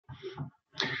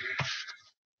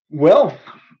Well,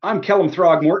 I'm Kellum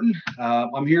Throgmorton.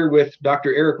 I'm here with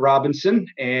Dr. Erick Robinson,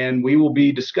 and we will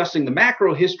be discussing the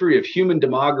macro history of human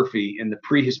demography in the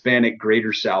pre-Hispanic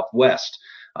Greater Southwest.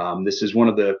 This is one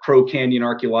of the Crow Canyon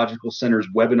Archaeological Center's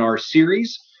webinar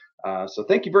series. So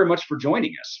thank you very much for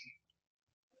joining us.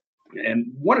 And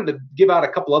wanted to give out a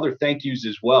couple other thank yous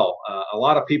as well. A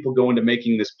lot of people go into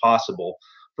making this possible.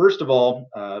 First of all,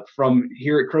 from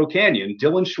here at Crow Canyon,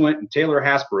 Dylan Schwint and Taylor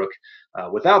Hasbrook.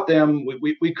 Without them,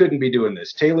 we couldn't be doing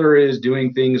this. Taylor is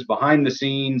doing things behind the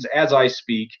scenes as I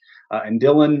speak, and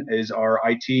Dylan is our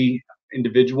IT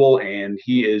individual, and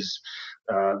he is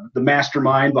the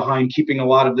mastermind behind keeping a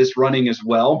lot of this running as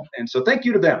well. And so thank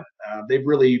you to them. They've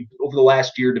really, over the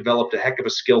last year, developed a heck of a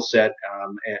skill set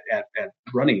at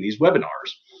running these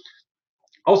webinars.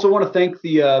 Also want to thank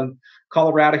the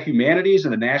Colorado Humanities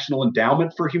and the National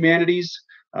Endowment for Humanities.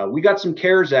 We got some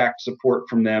CARES Act support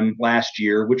from them last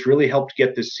year, which really helped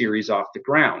get this series off the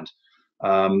ground.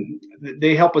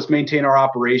 They help us maintain our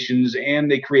operations, and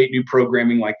they create new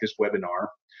programming like this webinar.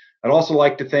 I'd also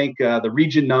like to thank the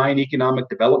Region 9 Economic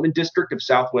Development District of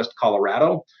Southwest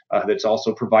Colorado that's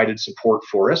also provided support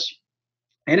for us.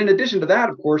 And in addition to that,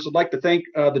 of course, I'd like to thank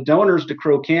the donors to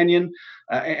Crow Canyon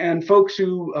and folks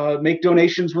who make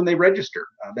donations when they register.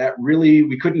 That really,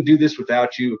 we couldn't do this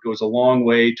without you. It goes a long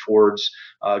way towards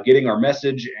getting our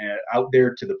message out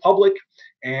there to the public,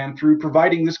 and through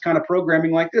providing this kind of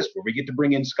programming like this, where we get to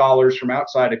bring in scholars from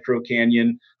outside of Crow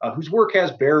Canyon whose work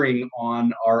has bearing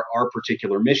on our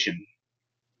particular mission.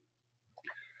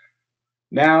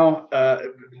 Now,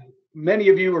 many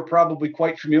of you are probably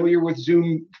quite familiar with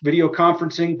Zoom video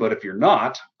conferencing, but if you're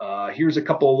not, here's a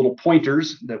couple of little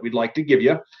pointers that we'd like to give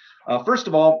you. First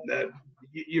of all,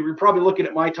 you're probably looking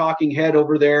at my talking head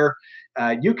over there.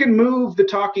 You can move the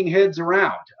talking heads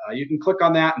around. You can click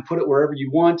on that and put it wherever you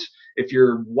want. If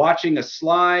you're watching a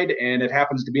slide and it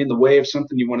happens to be in the way of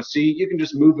something you want to see, you can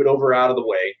just move it over out of the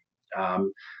way.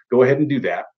 Go ahead and do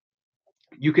that.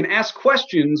 You can ask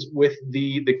questions with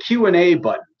the Q&A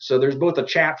button. So there's both a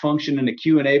chat function and a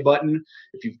Q&A button.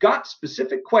 If you've got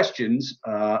specific questions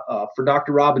for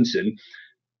Dr. Robinson,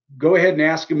 go ahead and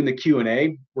ask them in the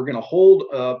Q&A. We're going to hold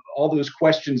all those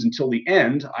questions until the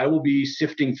end. I will be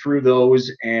sifting through those,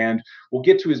 and we'll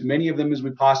get to as many of them as we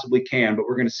possibly can, but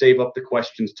we're going to save up the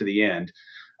questions to the end.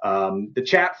 The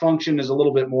chat function is a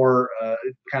little bit more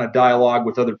kind of dialogue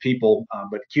with other people,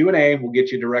 but Q&A will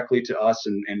get you directly to us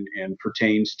and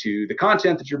pertains to the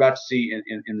content that you're about to see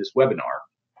in this webinar.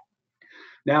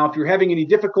 Now, if you're having any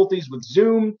difficulties with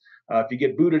Zoom, if you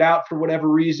get booted out for whatever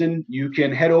reason, you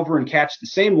can head over and catch the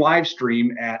same live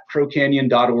stream at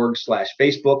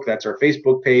crowcanyon.org/Facebook. That's our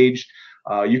Facebook page.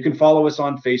 You can follow us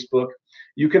on Facebook.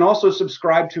 You can also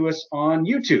subscribe to us on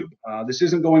YouTube. This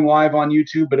isn't going live on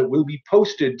YouTube, but it will be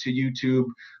posted to YouTube.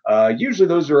 Usually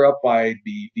those are up by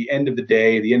the end of the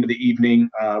day, the end of the evening,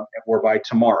 or by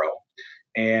tomorrow.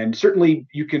 And certainly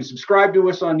you can subscribe to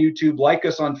us on YouTube, like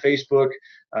us on Facebook.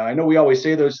 I know we always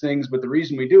say those things, but the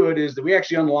reason we do it is that we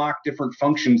actually unlock different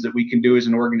functions that we can do as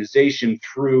an organization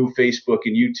through Facebook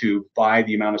and YouTube by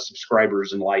the amount of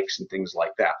subscribers and likes and things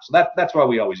like that. So that's why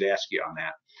we always ask you on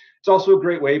that. It's also a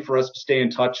great way for us to stay in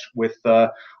touch with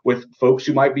folks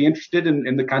who might be interested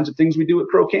in the kinds of things we do at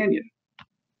Crow Canyon.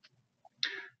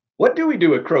 What do we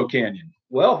do at Crow Canyon?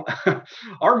 Well,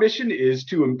 our mission is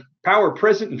to empower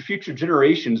present and future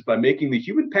generations by making the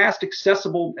human past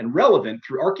accessible and relevant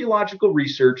through archaeological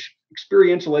research,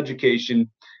 experiential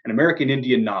education, and American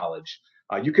Indian knowledge.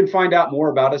 You can find out more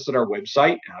about us at our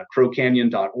website,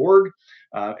 crowcanyon.org,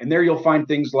 and there you'll find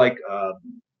things like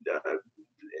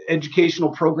educational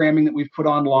programming that we've put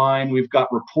online. We've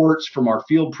got reports from our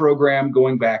field program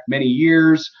going back many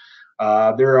years.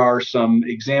 There are some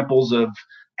examples of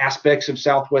aspects of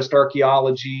Southwest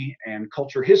archaeology and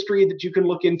culture history that you can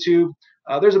look into.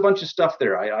 There's a bunch of stuff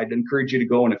there. I'd encourage you to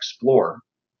go and explore.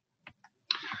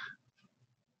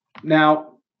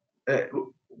 Now,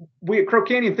 we at Crow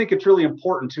Canyon think it's really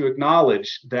important to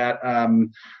acknowledge that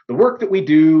the work that we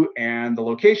do and the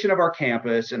location of our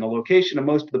campus and the location of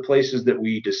most of the places that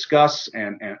we discuss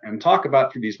and talk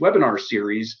about through these webinar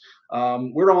series,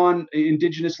 we're on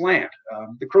indigenous land.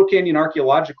 The Crow Canyon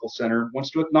Archaeological Center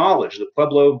wants to acknowledge the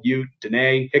Pueblo, Ute,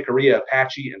 Dene, Jicarilla,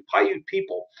 Apache, and Paiute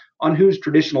people on whose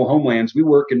traditional homelands we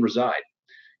work and reside.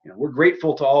 We're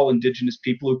grateful to all indigenous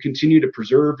people who continue to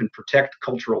preserve and protect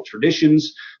cultural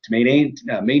traditions, to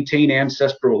maintain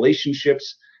ancestral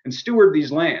relationships, and steward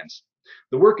these lands.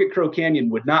 The work at Crow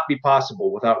Canyon would not be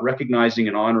possible without recognizing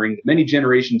and honoring the many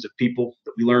generations of people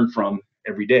that we learn from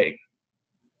every day.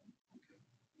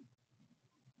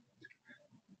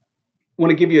 want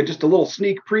to give you just a little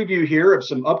sneak preview here of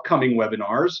some upcoming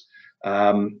webinars.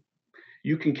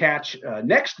 You can catch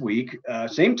next week,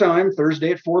 same time,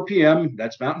 Thursday at 4 p.m.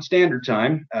 That's Mountain Standard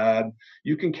Time.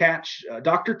 You can catch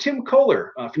Dr. Tim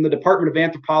Kohler from the Department of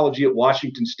Anthropology at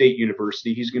Washington State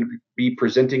University. He's going to be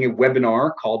presenting a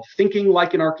webinar called Thinking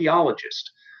Like an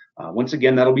Archaeologist. Once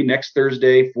again, that'll be next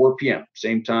Thursday, 4 p.m.,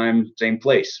 same time, same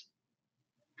place.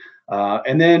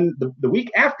 And then the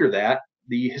week after that,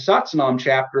 the Hisatsonam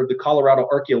chapter of the Colorado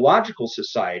Archaeological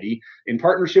Society, in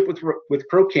partnership with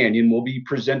Crow Canyon, will be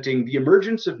presenting the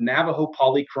emergence of Navajo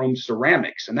polychrome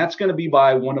ceramics. And that's going to be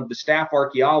by one of the staff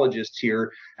archaeologists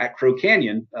here at Crow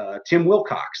Canyon, Tim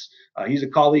Wilcox. He's a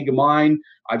colleague of mine.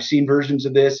 I've seen versions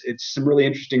of this. It's some really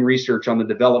interesting research on the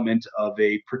development of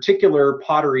a particular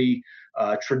pottery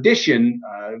tradition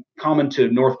common to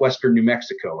northwestern New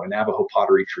Mexico, a Navajo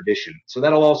pottery tradition. So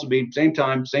that'll also be same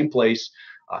time, same place,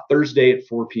 Thursday at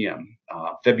 4 p.m.,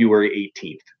 February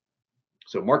 18th.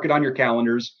 So mark it on your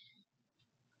calendars.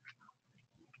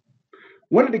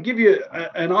 Wanted to give you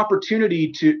an opportunity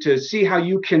to see how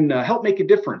you can help make a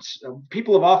difference.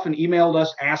 People have often emailed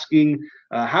us asking,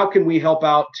 how can we help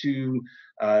out to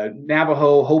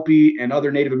Navajo, Hopi, and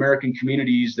other Native American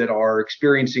communities that are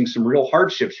experiencing some real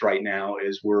hardships right now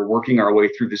as we're working our way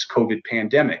through this COVID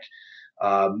pandemic.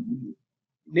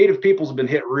 Native peoples have been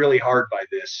hit really hard by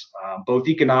this, both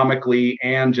economically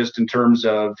and just in terms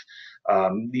of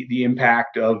the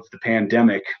impact of the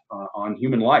pandemic on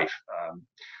human life.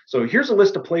 So here's a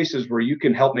list of places where you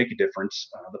can help make a difference.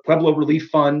 The Pueblo Relief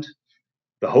Fund,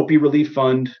 the Hopi Relief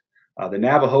Fund, the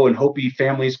Navajo and Hopi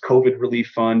Families COVID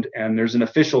Relief Fund, and there's an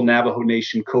official Navajo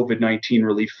Nation COVID-19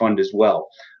 Relief Fund as well.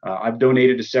 I've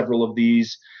donated to several of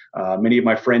these. Many of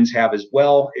my friends have as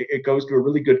well. It goes to a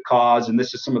really good cause, and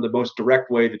this is some of the most direct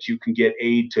way that you can get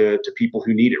aid to people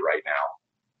who need it right now.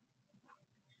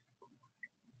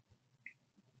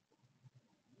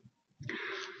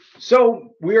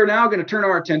 So we are now going to turn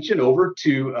our attention over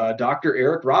to Dr.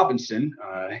 Erick Robinson.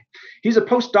 He's a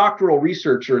postdoctoral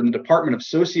researcher in the Department of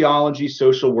Sociology,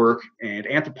 Social Work, and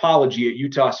Anthropology at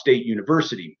Utah State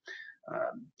University.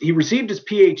 He received his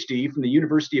PhD from the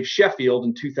University of Sheffield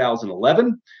in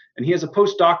 2011, and he is a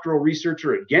postdoctoral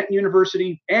researcher at Ghent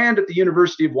University and at the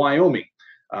University of Wyoming.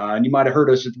 And you might have heard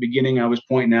us at the beginning. I was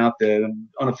pointing out the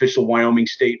unofficial Wyoming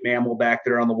state mammal back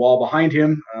there on the wall behind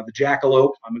him, the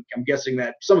jackalope. I'm guessing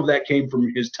that some of that came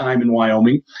from his time in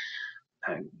Wyoming.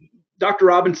 Dr.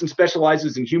 Robinson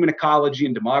specializes in human ecology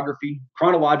and demography,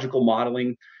 chronological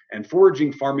modeling, and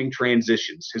foraging farming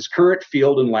transitions. His current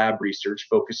field and lab research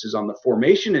focuses on the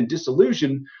formation and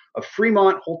dissolution of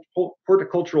Fremont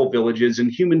horticultural villages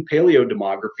and human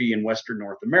paleodemography in Western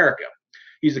North America.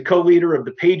 He's a co-leader of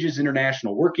the Pages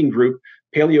International Working Group,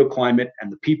 Paleoclimate,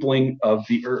 and the Peopling of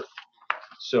the Earth.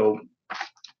 So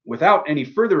without any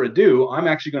further ado, I'm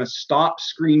actually going to stop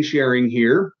screen sharing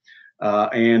here,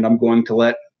 and I'm going to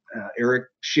let Erick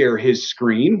share his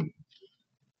screen,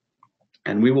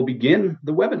 and we will begin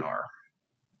the webinar.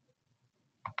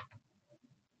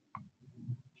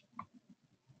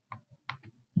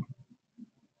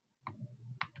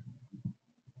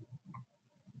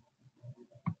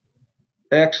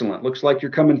 Excellent. Looks like you're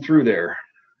coming through there.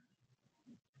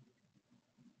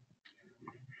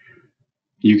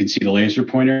 You can see the laser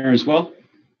pointer as well?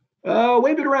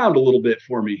 Wave it around a little bit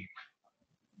for me.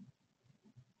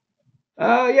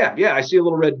 Yeah, I see a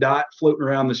little red dot floating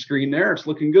around the screen there. It's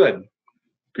looking good.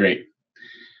 Great.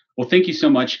 Well, thank you so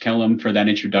much, Kellum, for that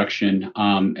introduction.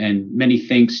 And many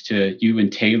thanks to you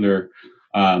and Taylor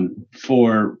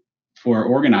for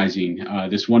organizing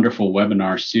this wonderful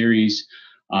webinar series.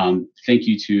 Thank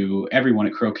you to everyone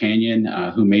at Crow Canyon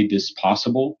who made this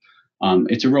possible.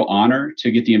 It's a real honor to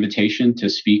get the invitation to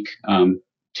speak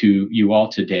to you all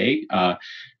today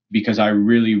because I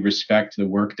really respect the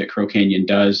work that Crow Canyon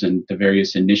does and the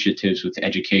various initiatives with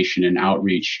education and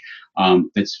outreach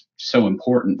that's so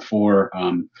important for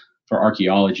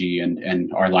archaeology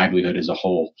and our livelihood as a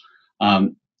whole.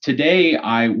 Today,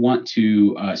 I want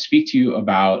to speak to you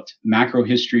about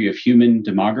macrohistory of human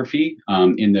demography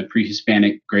in the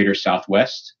pre-Hispanic Greater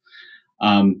Southwest.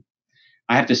 I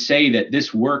have to say that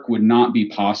this work would not be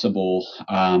possible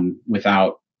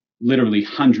without literally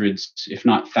hundreds, if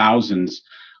not thousands,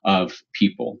 of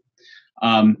people.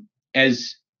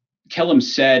 As Kellum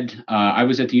said, I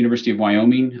was at the University of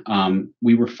Wyoming.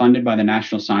 We were funded by the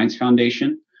National Science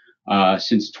Foundation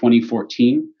since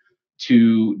 2014.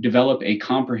 To develop a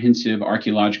comprehensive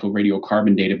archaeological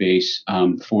radiocarbon database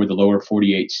for the lower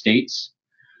 48 states.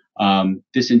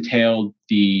 This entailed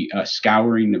the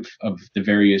scouring of the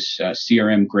various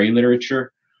CRM gray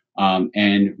literature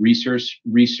and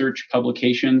research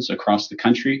publications across the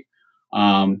country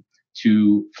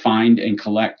to find and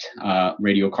collect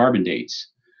radiocarbon dates.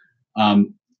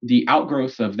 The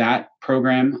outgrowth of that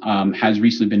program has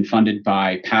recently been funded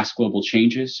by Past Global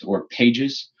Changes, or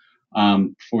PAGES,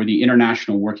 for the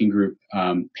International Working Group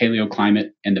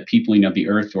Paleoclimate and the Peopling of the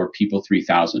Earth, or People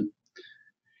 3000.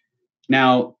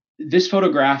 Now, this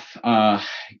photograph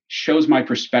shows my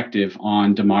perspective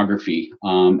on demography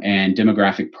and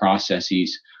demographic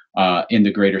processes in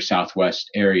the greater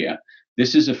Southwest area.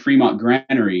 This is a Fremont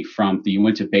granary from the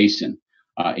Uinta Basin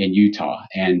in Utah.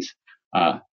 And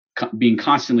being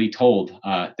constantly told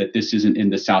that this isn't in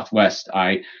the Southwest,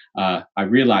 I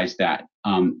realized that.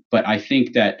 But I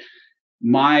think that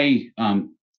my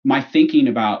thinking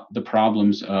about the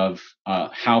problems of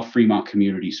how Fremont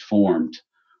communities formed,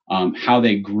 how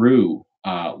they grew,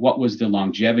 what was the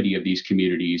longevity of these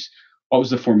communities, what was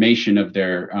the formation of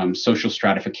their social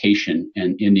stratification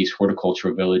in these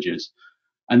horticultural villages,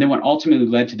 and then what ultimately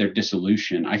led to their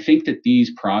dissolution. I think that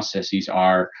these processes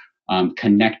are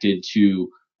connected to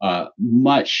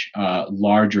much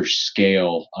larger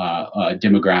scale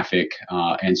demographic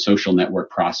and social network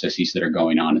processes that are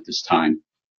going on at this time.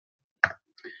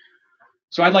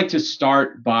 So I'd like to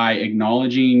start by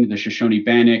acknowledging the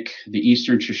Shoshone-Bannock, the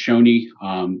Eastern Shoshone,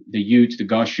 the Ute, the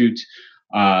Goshute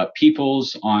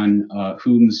peoples on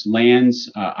whose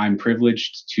lands I'm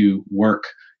privileged to work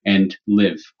and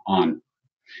live on.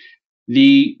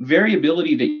 The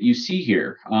variability that you see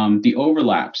here, the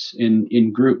overlaps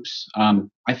in groups,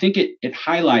 I think it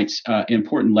highlights an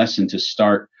important lesson to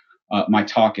start my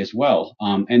talk as well.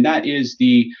 And that is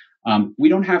we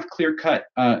don't have clear-cut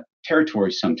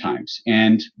territories sometimes.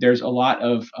 And there's a lot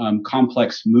of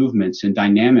complex movements and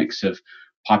dynamics of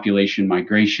population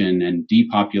migration and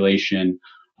depopulation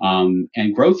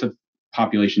and growth of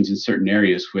populations in certain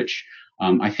areas, which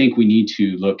I think we need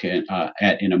to look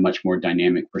at in a much more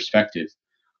dynamic perspective.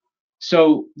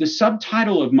 So the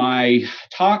subtitle of my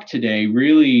talk today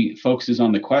really focuses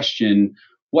on the question,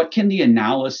 what can the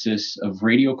analysis of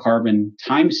radiocarbon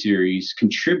time series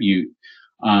contribute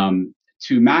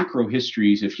to macro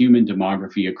histories of human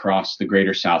demography across the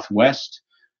greater Southwest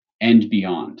and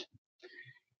beyond?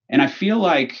 And I feel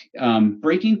like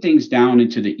breaking things down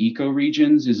into the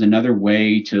ecoregions is another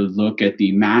way to look at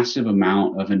the massive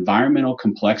amount of environmental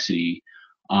complexity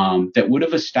that would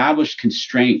have established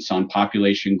constraints on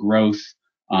population growth,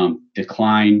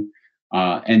 decline,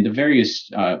 and the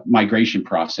various migration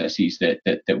processes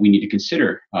that we need to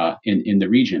consider in the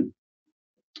region.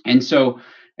 And so,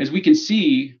 as we can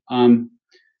see,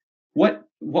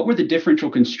 what were the differential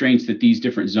constraints that these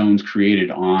different zones created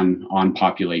on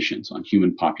populations, on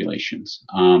human populations?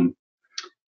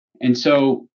 And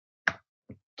so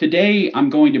today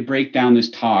I'm going to break down this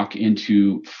talk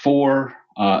into four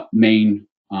main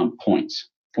points,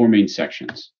 four main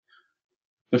sections.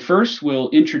 The first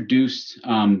will introduce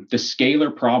the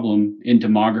scalar problem in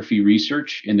demography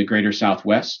research in the greater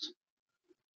Southwest.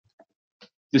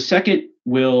 The second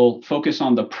will focus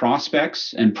on the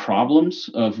prospects and problems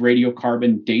of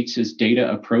radiocarbon dates as data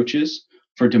approaches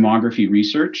for demography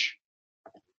research.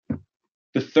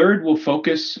 The third will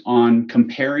focus on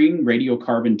comparing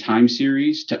radiocarbon time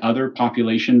series to other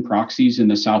population proxies in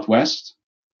the Southwest.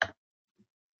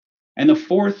 And the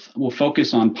fourth will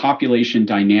focus on population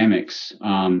dynamics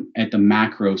at the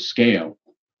macro scale.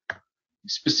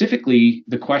 Specifically,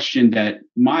 the question that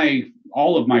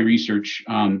all of my research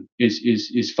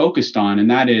is focused on,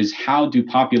 and that is, how do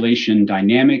population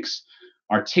dynamics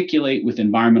articulate with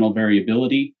environmental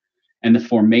variability and the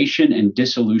formation and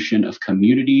dissolution of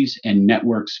communities and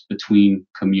networks between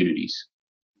communities?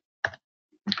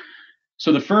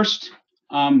 So the first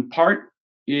part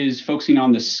is focusing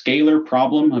on the scalar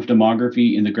problem of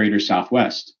demography in the greater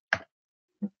Southwest.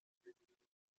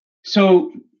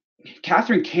 So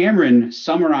Catherine Cameron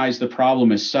summarized the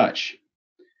problem as such: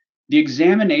 the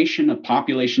examination of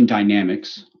population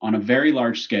dynamics on a very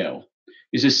large scale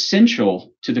is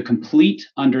essential to the complete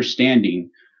understanding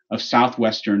of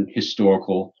Southwestern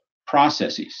historical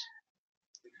processes.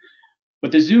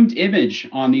 But the zoomed image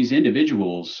on these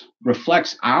individuals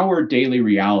reflects our daily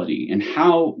reality and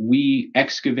how we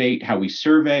excavate, how we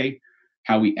survey,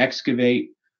 how we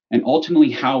excavate, and ultimately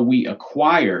how we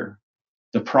acquire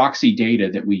the proxy data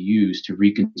that we use to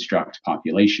reconstruct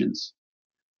populations.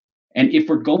 And if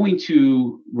we're going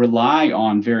to rely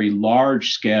on very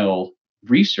large scale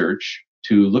research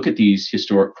to look at these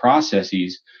historic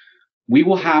processes, we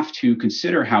will have to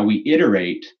consider how we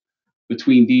iterate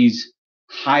between these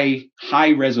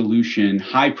high resolution,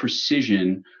 high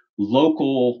precision,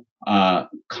 local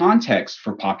context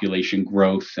for population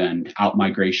growth and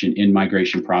outmigration,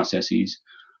 in-migration processes,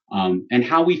 and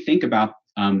how we think about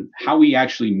how we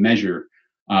actually measure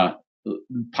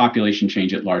population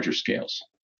change at larger scales.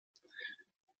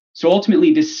 So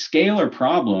ultimately, this scalar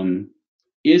problem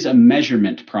is a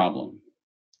measurement problem.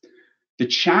 The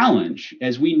challenge,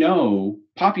 as we know,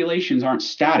 populations aren't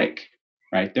static,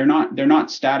 right? They're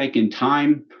not static in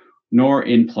time nor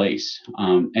in place.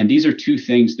 And these are two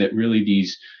things that really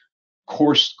these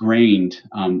coarse-grained,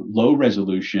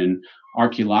 low-resolution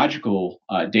archaeological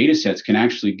data sets can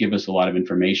actually give us a lot of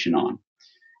information on.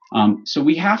 So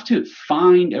we have to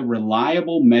find a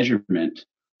reliable measurement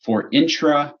for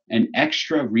intra and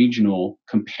extra-regional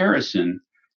comparison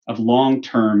of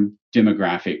long-term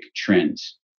demographic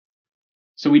trends.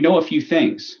 So we know a few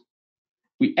things.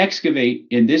 We excavate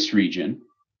in this region,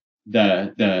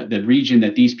 the region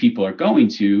that these people are going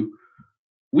to.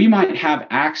 We might have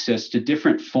access to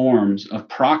different forms of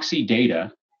proxy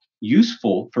data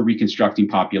useful for reconstructing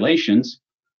populations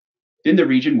than the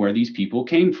region where these people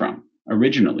came from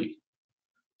originally.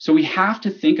 So we have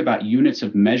to think about units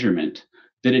of measurement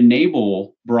that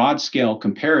enable broad-scale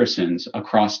comparisons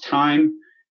across time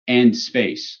and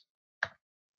space.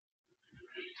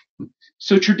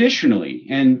 So traditionally,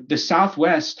 and the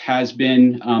Southwest has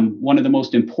been one of the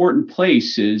most important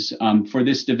places for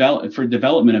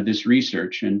development of this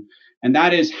research, and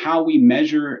that is how we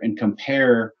measure and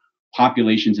compare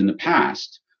populations in the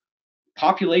past.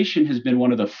 Population has been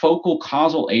one of the focal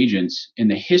causal agents in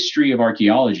the history of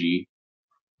archaeology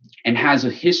and has a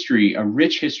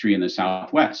rich history in the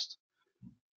Southwest.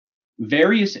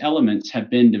 Various elements have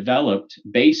been developed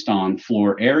based on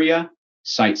floor area,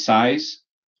 site size,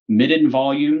 midden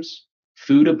volumes,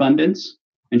 food abundance,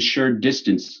 and shared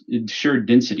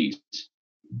densities.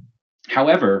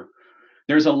 However,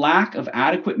 there's a lack of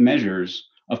adequate measures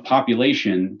of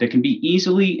population that can be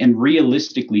easily and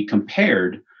realistically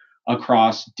compared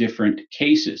across different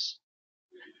cases.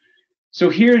 So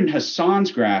here in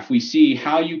Hassan's graph, we see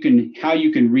how you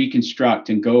can reconstruct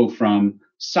and go from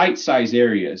site size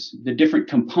areas, the different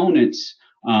components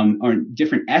or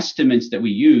different estimates that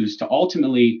we use to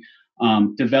ultimately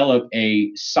develop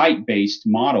a site-based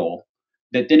model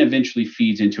that then eventually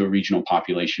feeds into a regional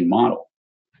population model.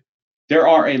 There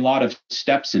are a lot of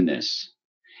steps in this.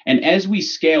 And as we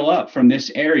scale up from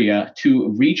this area to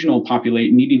regional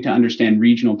population, needing to understand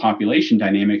regional population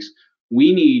dynamics,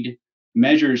 we need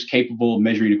measures capable of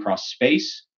measuring across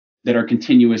space that are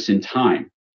continuous in time.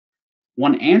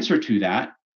 One answer to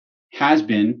that has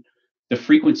been the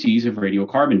frequencies of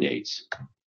radiocarbon dates.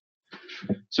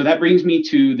 So that brings me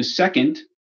to the second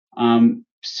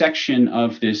section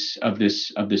of this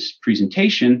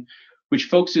presentation, which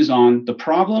focuses on the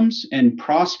problems and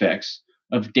prospects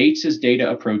of dates as data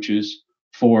approaches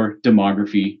for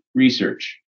demography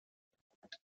research.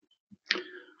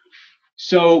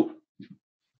 So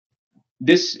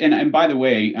this, and by the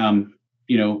way,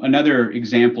 another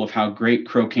example of how great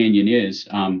Crow Canyon is.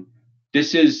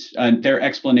 This is their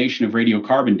explanation of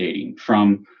radiocarbon dating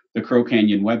from the Crow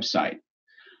Canyon website.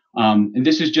 And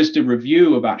this is just a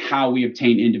review about how we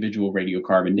obtain individual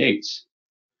radiocarbon dates.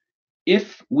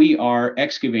 If we are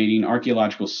excavating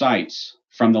archaeological sites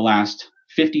from the last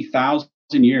 50,000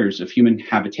 years of human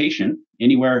habitation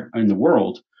anywhere in the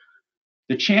world,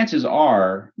 the chances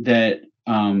are that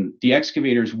the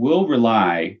excavators will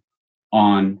rely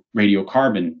on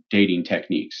radiocarbon dating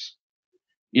techniques.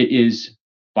 It is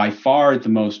by far the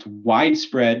most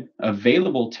widespread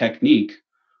available technique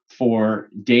for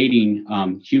dating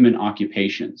human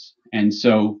occupations. And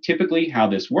so typically how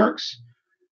this works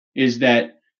is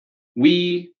that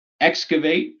we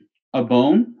excavate a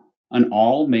bone, an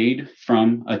awl made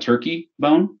from a turkey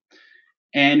bone,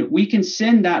 and we can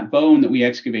send that bone that we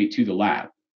excavate to the lab.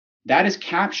 That is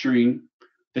capturing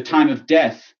the time of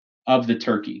death of the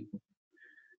turkey.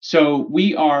 So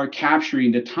we are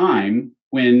capturing the time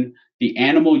when the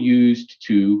animal used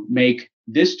to make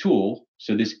this tool,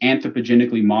 so this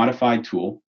anthropogenically modified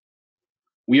tool,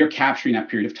 we are capturing that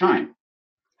period of time.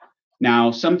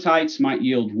 Now, some sites might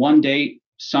yield one date,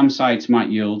 some sites might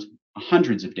yield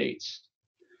hundreds of dates.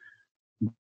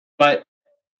 But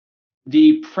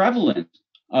the prevalence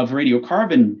of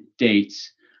radiocarbon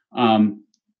dates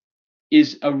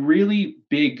is a really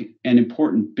big and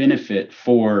important benefit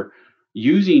for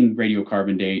using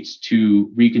radiocarbon dates to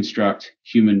reconstruct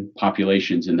human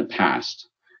populations in the past.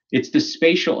 It's the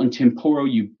spatial and temporal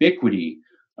ubiquity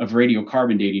of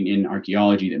radiocarbon dating in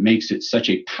archaeology that makes it such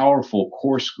a powerful,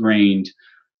 coarse-grained,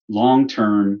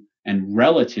 long-term, and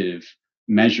relative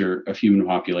measure of human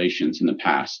populations in the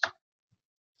past.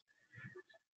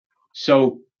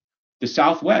 So the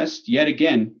Southwest, yet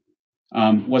again,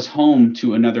 was home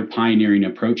to another pioneering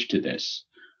approach to this.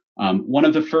 One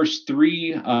of the first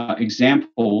three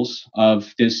examples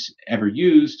of this ever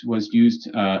used was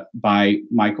used by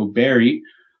Michael Berry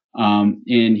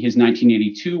in his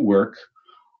 1982 work,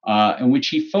 in which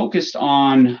he focused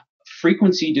on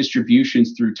frequency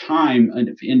distributions through time of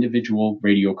individual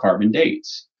radiocarbon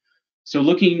dates. So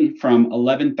looking from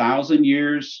 11,000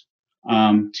 years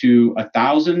to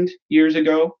 1,000 years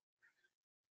ago,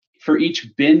 for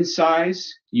each bin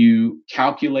size, you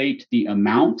calculate the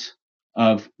amount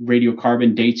of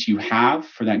radiocarbon dates you have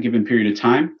for that given period of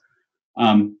time.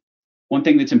 One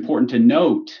thing that's important to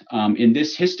note in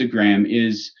this histogram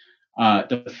is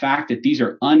the fact that these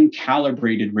are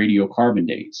uncalibrated radiocarbon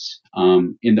dates.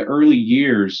 In the early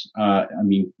years,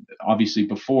 obviously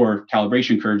before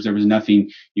calibration curves, there was nothing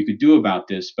you could do about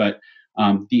this, but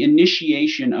the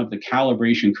initiation of the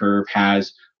calibration curve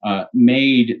has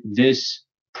made this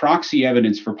proxy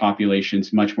evidence for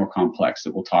populations much more complex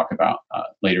that we'll talk about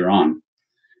later on.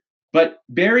 But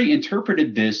Berry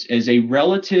interpreted this as a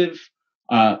relative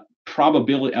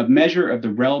probability, a measure of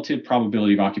the relative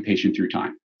probability of occupation through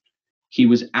time. He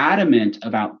was adamant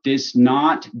about this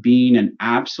not being an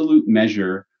absolute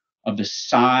measure of the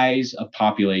size of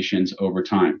populations over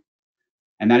time.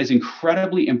 And that is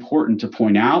incredibly important to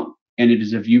point out. And it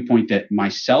is a viewpoint that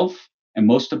myself and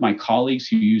most of my colleagues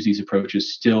who use these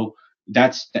approaches still,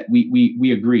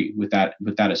 we agree with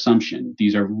that assumption.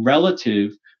 These are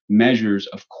relative measures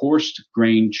of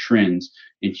coarse-grained trends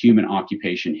in human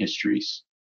occupation histories.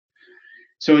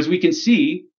 So as we can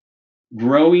see,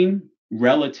 growing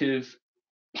relative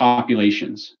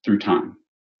populations through time.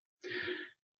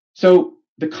 So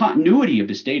the continuity of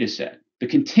this data set, the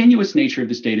continuous nature of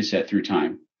this data set through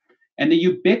time, and the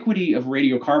ubiquity of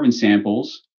radiocarbon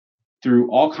samples through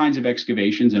all kinds of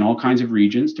excavations in all kinds of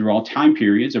regions through all time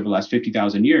periods over the last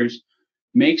 50,000 years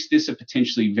makes this a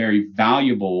potentially very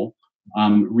valuable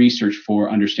research for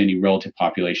understanding relative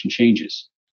population changes.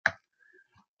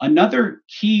 Another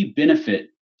key benefit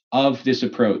of this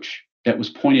approach that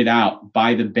was pointed out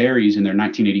by the Berrys in their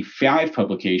 1985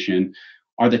 publication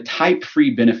are the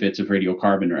type-free benefits of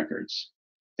radiocarbon records.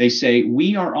 They say,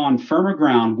 we are on firmer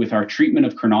ground with our treatment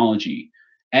of chronology.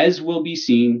 As will be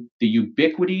seen, the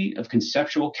ubiquity of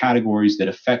conceptual categories that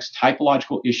affects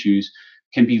typological issues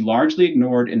can be largely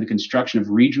ignored in the construction of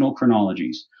regional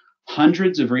chronologies.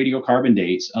 Hundreds of radiocarbon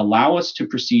dates allow us to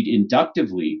proceed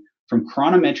inductively from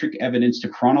chronometric evidence to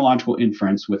chronological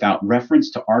inference without reference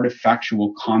to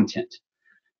artifactual content.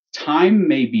 Time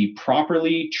may be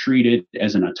properly treated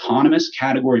as an autonomous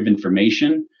category of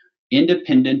information,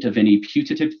 independent of any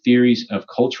putative theories of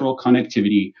cultural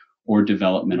connectivity or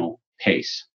developmental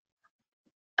pace.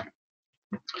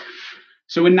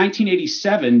 So in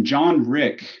 1987, John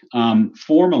Rick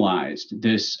formalized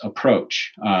this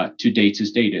approach to dates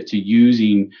as data, to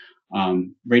using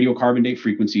radiocarbon date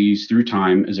frequencies through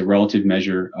time as a relative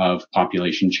measure of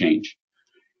population change.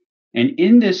 And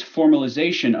in this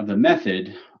formalization of the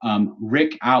method,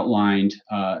 Rick outlined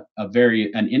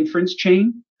an inference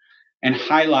chain and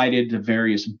highlighted the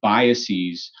various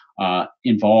biases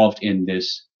involved in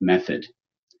this method.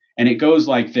 And it goes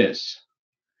like this.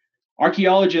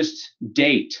 Archaeologists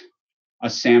date a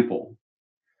sample.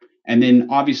 And then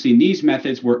obviously in these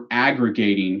methods, we're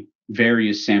aggregating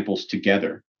various samples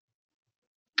together.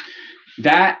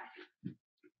 That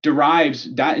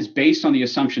is based on the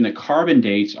assumption that carbon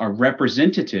dates are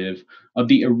representative of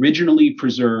the originally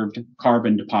preserved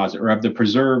carbon deposit, or of the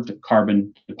preserved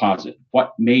carbon deposit,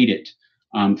 what made it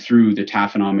through the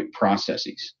taphonomic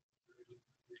processes.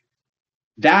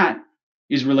 That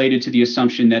is related to the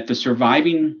assumption that the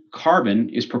surviving carbon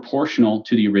is proportional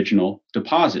to the original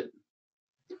deposit.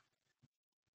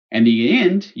 And in the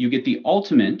end, you get the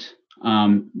ultimate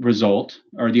result,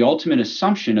 or the ultimate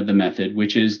assumption of the method,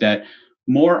 which is that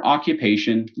more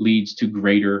occupation leads to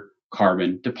greater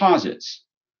carbon deposits.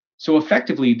 So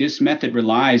effectively, this method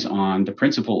relies on the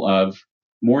principle of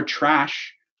more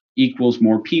trash equals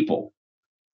more people.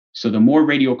 So the more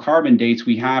radiocarbon dates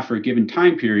we have for a given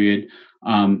time period,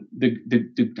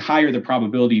 the higher the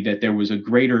probability that there was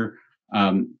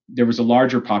a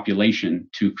larger population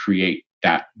to create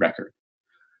that record.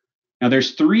 Now,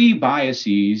 there's three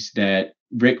biases that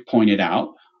Rick pointed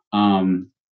out.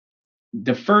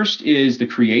 The first is the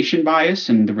creation bias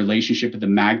and the relationship of the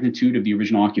magnitude of the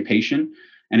original occupation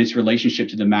and its relationship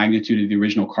to the magnitude of the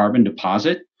original carbon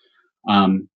deposit.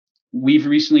 We've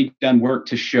recently done work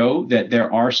to show that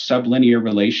there are sublinear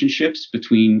relationships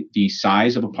between the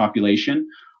size of a population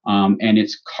and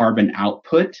its carbon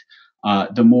output.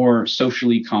 The more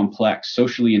socially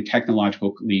and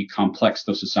technologically complex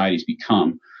those societies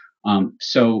become.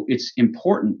 So it's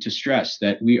important to stress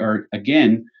that we are,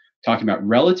 again, talking about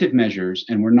relative measures,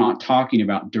 and we're not talking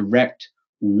about direct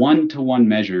one-to-one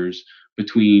measures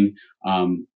between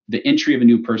the entry of a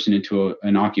new person into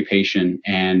an occupation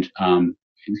and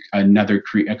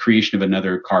a creation of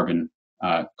another carbon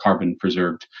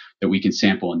preserved that we can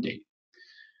sample and date.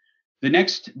 The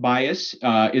next bias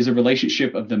is a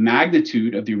relationship of the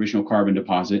magnitude of the original carbon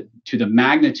deposit to the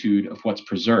magnitude of what's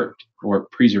preserved, or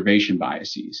preservation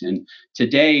biases. And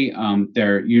today,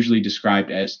 they're usually described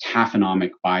as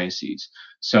taphonomic biases.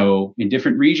 So in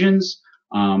different regions,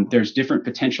 there's different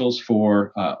potentials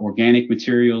for organic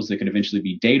materials that can eventually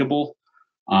be datable.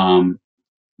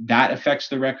 That affects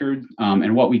the record.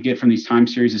 And what we get from these time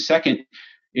series, the second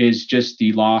is just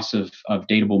the loss of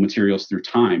datable materials through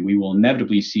time. We will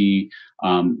inevitably see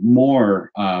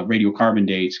more radiocarbon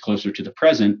dates closer to the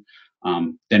present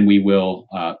than we will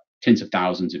tens of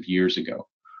thousands of years ago.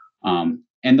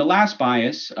 And the last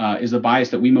bias is the bias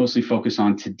that we mostly focus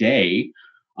on today.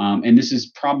 And this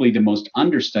is probably the most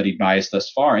understudied bias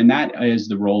thus far, and that is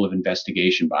the role of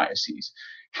investigation biases.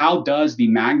 How does the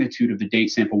magnitude of the date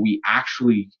sample we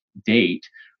actually date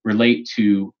relate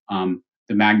to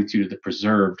the magnitude of the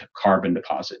preserved carbon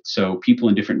deposit? So people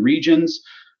in different regions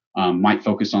might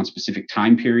focus on specific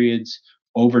time periods,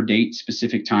 overdate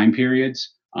specific time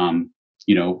periods.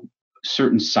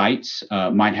 Certain sites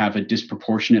might have a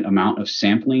disproportionate amount of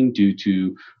sampling due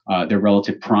to their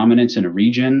relative prominence in a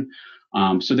region.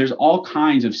 So there's all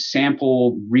kinds of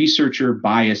sample researcher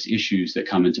bias issues that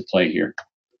come into play here.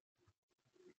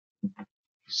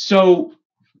 So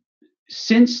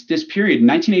since this period,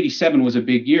 1987 was a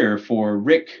big year for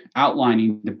Rick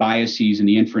outlining the biases and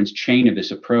the inference chain of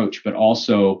this approach, but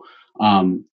also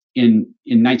in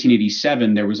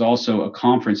 1987, there was also a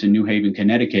conference in New Haven,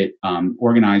 Connecticut,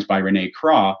 organized by Rene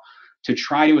Craw to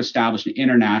try to establish an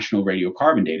international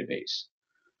radiocarbon database.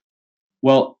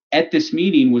 Well, at this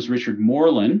meeting was Richard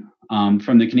Moreland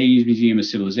from the Canadian Museum of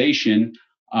Civilization,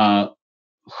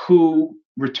 who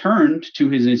returned to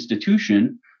his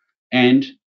institution and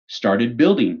started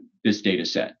building this data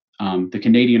set. The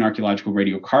Canadian Archaeological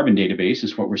Radiocarbon Database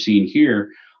is what we're seeing here.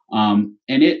 And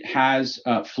it has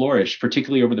flourished,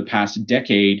 particularly over the past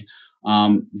decade,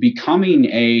 becoming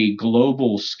a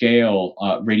global scale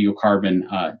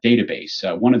radiocarbon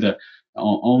database, one of the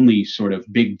only sort of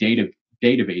big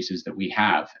databases that we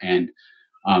have. And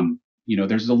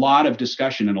there's a lot of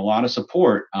discussion and a lot of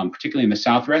support, particularly in the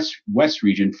Southwest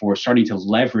region, for starting to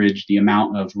leverage the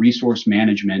amount of resource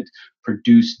management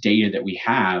produced data that we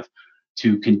have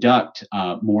to conduct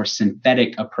more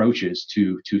synthetic approaches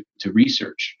to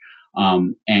research.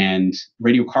 And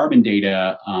radiocarbon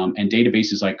data and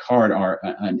databases like CARD are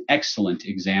an excellent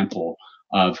example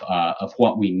of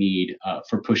what we need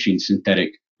for pushing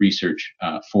synthetic research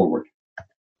forward.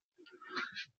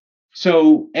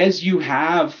 So as you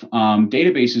have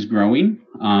databases growing,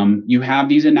 you have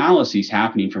these analyses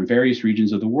happening from various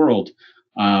regions of the world.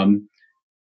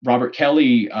 Bob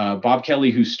Kelly,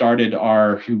 who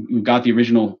got the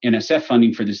original NSF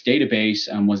funding for this database,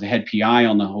 was the head PI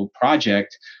on the whole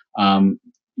project.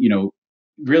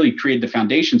 Really created the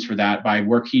foundations for that by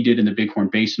work he did in the Bighorn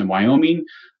Basin of Wyoming,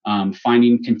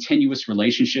 finding continuous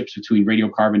relationships between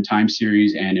radiocarbon time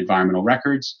series and environmental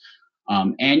records.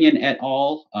 Anion et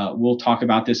al. We'll talk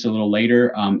about this a little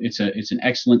later. It's an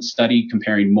excellent study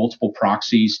comparing multiple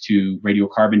proxies to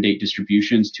radiocarbon date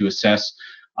distributions to assess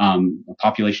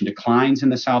population declines in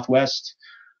the Southwest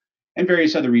and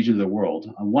various other regions of the world.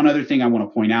 One other thing I want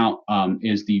to point out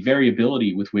is the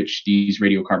variability with which these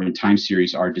radiocarbon time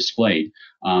series are displayed.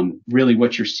 Really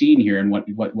what you're seeing here and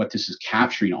what this is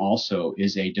capturing also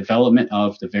is a development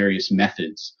of the various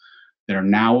methods that are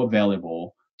now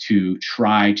available to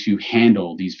try to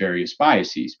handle these various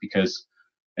biases, because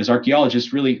as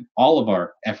archaeologists, really all of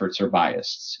our efforts are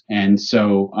biased. And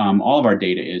so all of our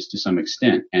data is to some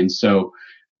extent. And so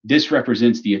this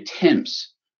represents the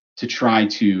attempts to try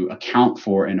to account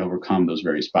for and overcome those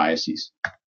various biases.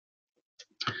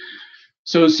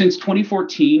 So since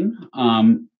 2014,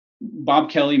 Bob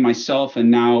Kelly, myself,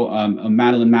 and now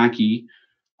Madeline Mackey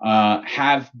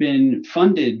have been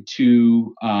funded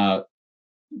to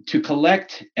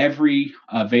collect every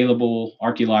available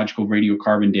archaeological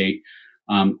radiocarbon date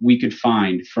we could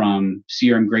find from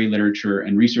CRM Gray literature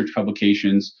and research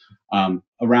publications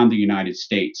around the United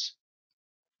States.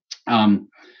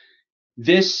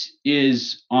 This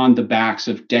is on the backs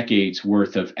of decades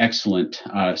worth of excellent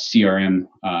CRM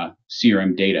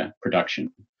data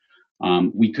production.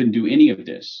 We couldn't do any of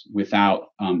this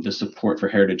without the support for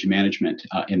heritage management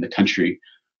in the country,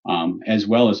 as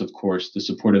well as, of course, the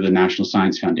support of the National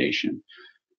Science Foundation.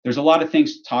 There's a lot of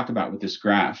things to talk about with this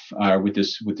graph, with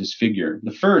this figure.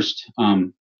 The first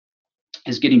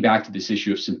is getting back to this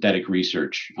issue of synthetic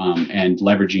research and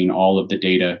leveraging all of the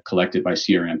data collected by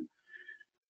CRM.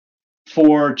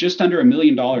 For just under $1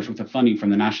 million worth of funding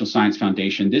from the National Science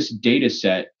Foundation, this data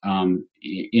set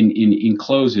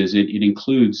includes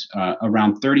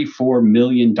around $34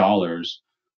 million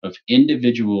of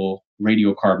individual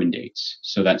radiocarbon dates.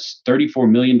 So that's $34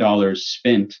 million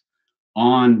spent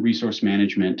on resource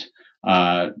management,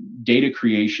 data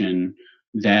creation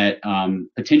that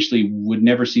potentially would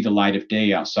never see the light of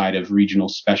day outside of regional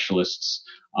specialists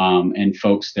and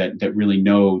folks that really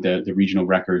know the regional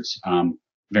records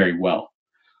very well.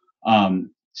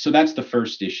 So that's the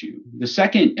first issue. The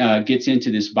second gets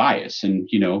into this bias, and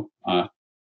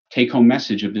take-home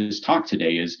message of this talk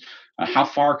today is how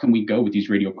far can we go with these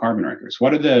radiocarbon records?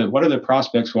 What are the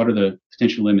prospects? What are the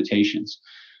potential limitations?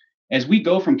 As we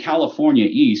go from California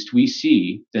east, we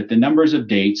see that the numbers of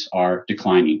dates are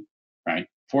declining, right?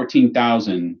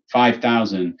 14,000,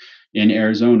 5,000 in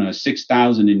Arizona,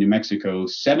 6,000 in New Mexico,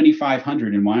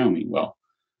 7,500 in Wyoming. Well,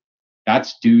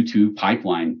 that's due to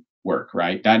pipeline work,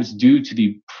 right? That is due to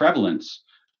the prevalence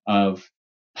of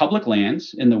public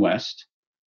lands in the West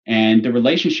and the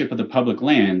relationship of the public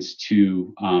lands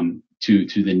to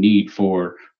the need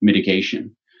for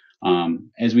mitigation.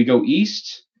 As we go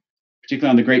east,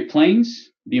 particularly on the Great Plains,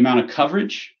 the amount of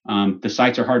coverage, the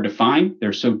sites are hard to find.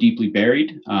 They're so deeply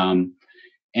buried.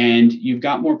 And you've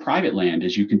got more private land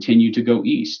as you continue to go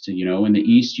east. In the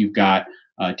east, you've got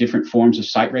different forms of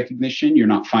site recognition. You're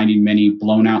not finding many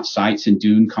blown out sites in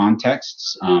dune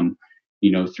contexts,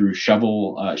 through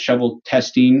shovel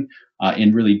testing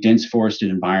in really dense forested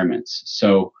environments.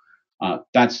 So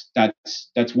that's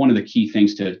one of the key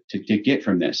things to get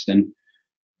from this. Then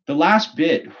the last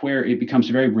bit where it becomes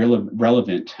very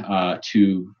relevant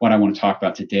to what I want to talk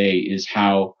about today is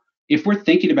how, if we're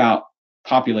thinking about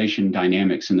population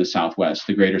dynamics in the Southwest,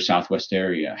 the greater Southwest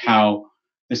area, how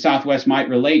the Southwest might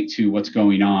relate to what's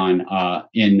going on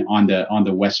on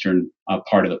the western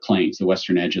part of the plains, the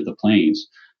western edge of the plains,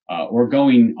 or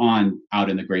going on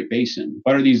out in the Great Basin.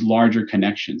 What are these larger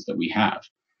connections that we have?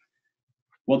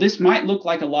 Well, this might look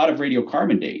like a lot of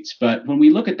radiocarbon dates, but when we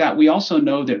look at that, we also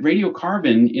know that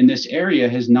radiocarbon in this area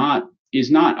is not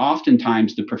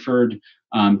oftentimes the preferred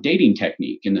dating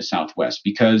technique in the Southwest,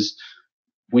 because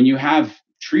when you have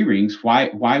tree rings, why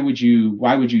would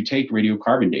you take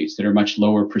radiocarbon dates that are much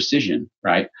lower precision,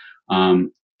 right?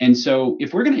 And so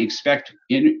if we're going to expect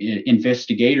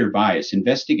investigation bias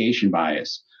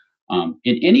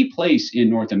in any place in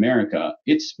North America,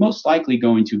 it's most likely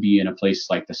going to be in a place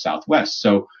like the Southwest.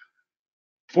 So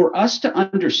for us to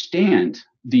understand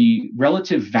the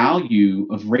relative value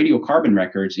of radiocarbon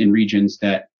records in regions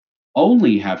that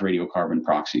only have radiocarbon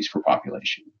proxies for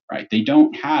population, right? They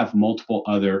don't have multiple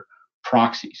other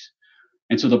proxies.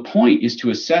 And so the point is to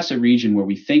assess a region where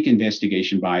we think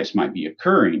investigation bias might be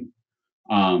occurring,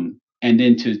 and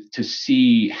then to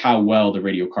see how well the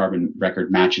radiocarbon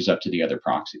record matches up to the other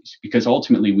proxies. Because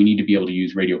ultimately, we need to be able to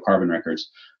use radiocarbon records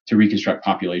to reconstruct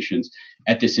populations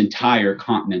at this entire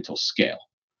continental scale.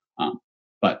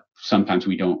 But sometimes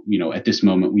we don't, at this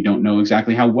moment, we don't know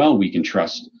exactly how well we can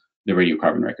trust the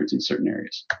radiocarbon records in certain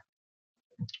areas.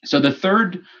 So the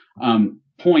third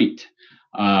point,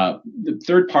 the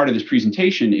third part of this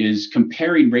presentation is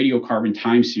comparing radiocarbon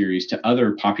time series to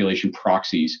other population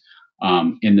proxies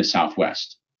in the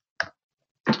Southwest.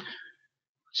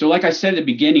 So like I said at the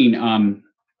beginning,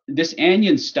 this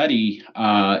Anion study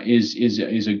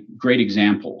is a great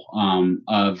example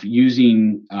of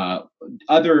using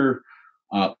other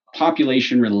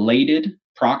population-related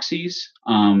proxies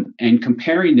and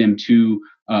comparing them to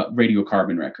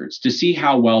radiocarbon records to see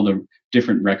how well the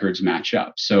different records match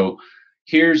up. So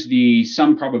here's the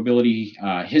sum probability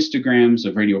histograms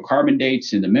of radiocarbon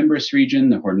dates in the Mimbres region,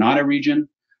 the Jornada region,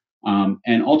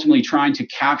 and ultimately trying to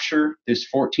capture this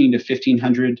 14 to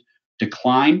 1500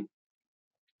 decline,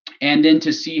 and then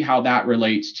to see how that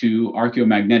relates to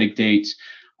archaeomagnetic dates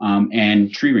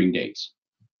and tree ring dates.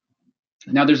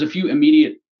 Now, there's a few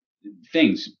immediate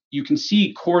things. You can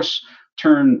see coarse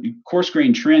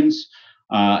grain trends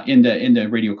in the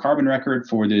radiocarbon record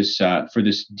for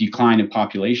this decline of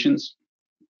populations,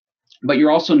 but you're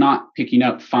also not picking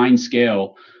up fine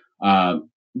scale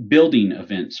building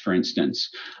events, for instance,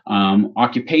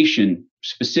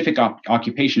 specific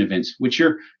occupation events, which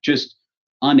you're just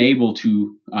unable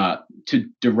to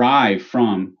derive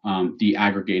from the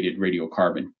aggregated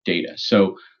radiocarbon data.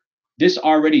 So this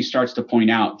already starts to point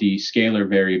out the scalar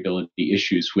variability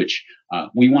issues, which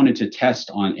we wanted to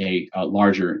test on a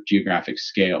larger geographic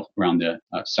scale around the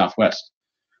Southwest.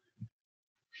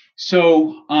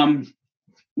 So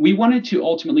we wanted to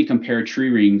ultimately compare tree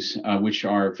rings, which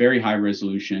are very high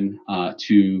resolution,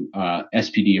 to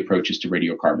SPD approaches to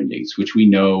radiocarbon dates, which we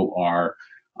know are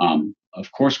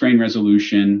of coarse grain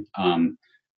resolution.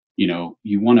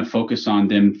 You want to focus on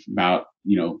them about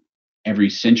every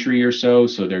century or so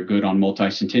they're good on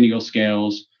multi-centennial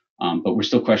scales. But we're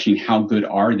still questioning how good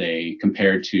are they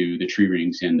compared to the tree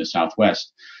rings in the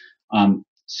Southwest.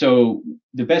 So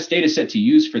the best data set to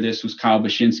use for this was Kyle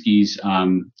Bashinsky's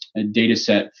data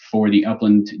set for the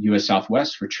upland U.S.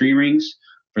 Southwest for tree rings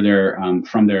for their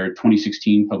from their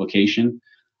 2016 publication.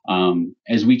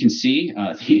 As we can see,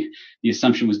 the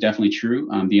assumption was definitely true.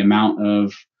 The amount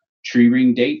of tree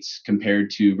ring dates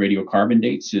compared to radiocarbon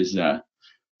dates is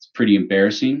it's pretty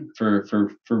embarrassing for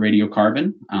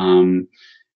radiocarbon.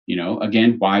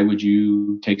 Again, why would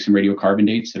you take some radiocarbon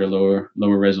dates that are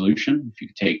lower resolution if you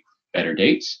could take better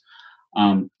dates?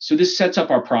 So this sets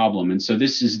up our problem, and so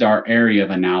this is our area of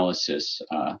analysis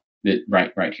that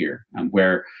right here,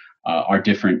 where our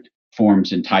different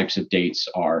forms and types of dates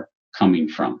are coming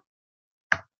from.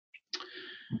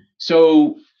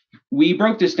 So we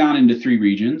broke this down into 3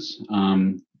 regions.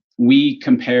 We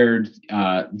compared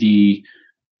the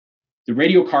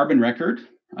radiocarbon record.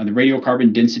 The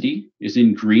radiocarbon density is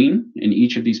in green in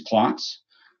each of these plots.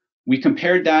 We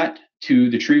compared that to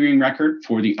the tree ring record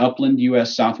for the upland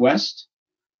U.S. Southwest.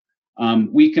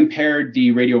 We compared the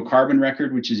radiocarbon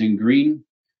record, which is in green,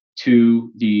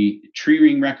 to the tree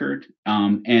ring record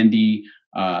and the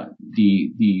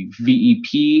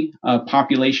VEP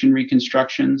population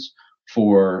reconstructions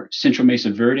for Central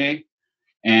Mesa Verde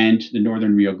and the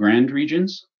Northern Rio Grande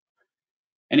regions.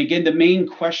 And again, the main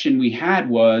question we had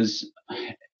was,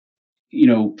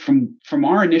 from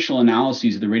our initial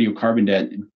analyses of the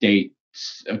radiocarbon dates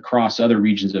across other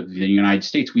regions of the United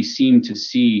States, we seem to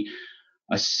see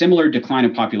a similar decline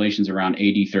of populations around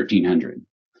AD 1300.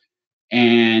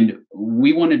 And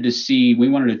we wanted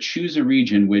to choose a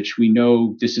region which we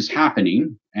know this is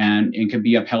happening and can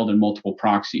be upheld in multiple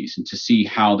proxies, and to see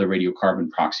how the radiocarbon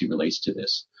proxy relates to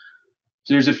this.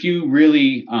 So there's a few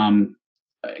really,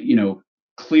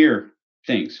 clear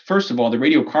things. First of all, the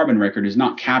radiocarbon record is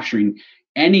not capturing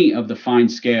any of the fine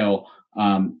scale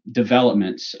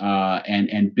developments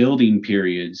and building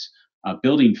periods,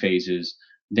 building phases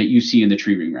that you see in the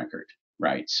tree ring record,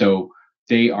 right? So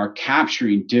they are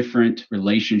capturing different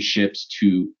relationships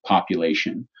to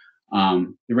population.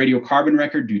 The radiocarbon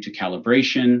record, due to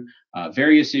calibration,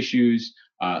 various issues,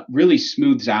 really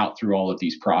smooths out through all of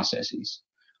these processes.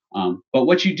 But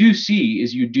what you do see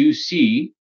is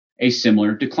a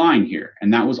similar decline here.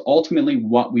 And that was ultimately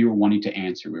what we were wanting to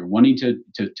answer. We were wanting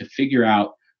to figure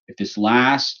out if this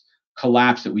last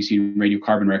collapse that we see in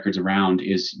radiocarbon records around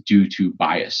is due to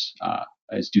bias,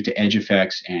 is due to edge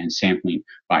effects and sampling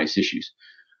bias issues.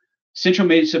 Central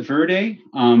Mesa Verde,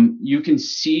 you can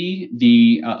see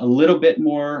a little bit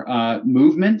more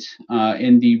movement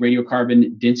in the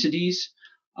radiocarbon densities.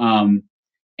 And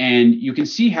you can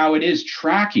see how it is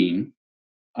tracking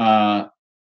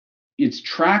it's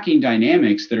tracking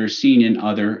dynamics that are seen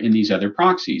in these other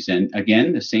proxies. And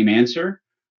again, the same answer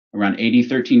around AD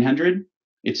 1300,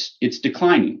 it's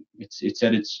declining. It's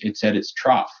at its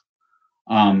trough.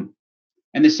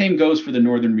 And the same goes for the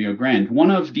Northern Rio Grande.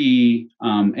 One of the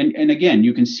and again,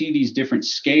 you can see these different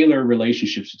scalar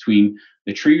relationships between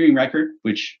the tree ring record,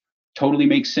 which totally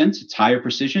makes sense. It's higher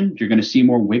precision. You're going to see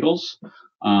more wiggles.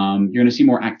 You're going to see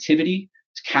more activity.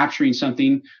 It's capturing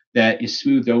something that is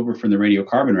smoothed over from the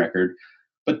radiocarbon record.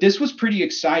 But this was pretty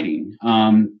exciting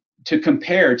to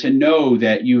compare, to know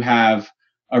that you have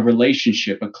a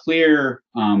relationship, a clear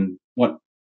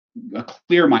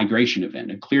migration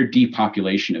event, a clear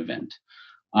depopulation event.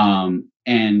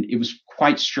 And it was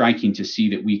quite striking to see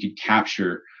that we could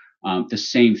capture the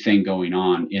same thing going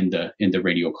on in the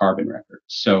radiocarbon record.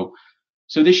 So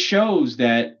this shows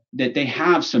that they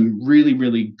have some really,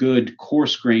 really good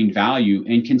coarse-grained value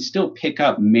and can still pick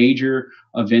up major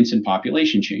events and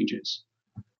population changes.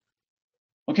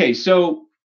 Okay, so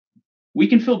we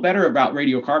can feel better about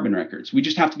radiocarbon records. We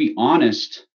just have to be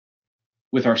honest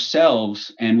with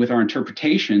ourselves and with our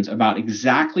interpretations about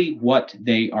exactly what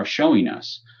they are showing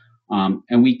us.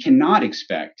 And we cannot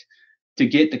expect to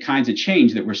get the kinds of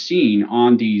change that we're seeing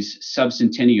on these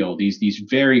subcentennial, these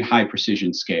very high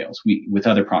precision scales with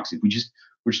other proxies. We're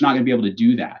just not going to be able to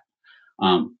do that.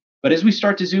 But as we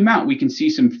start to zoom out, we can see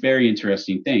some very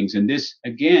interesting things. And this,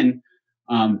 again,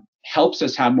 helps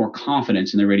us have more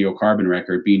confidence in the radiocarbon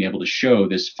record being able to show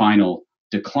this final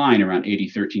decline around AD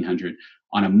 1300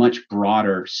 on a much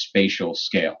broader spatial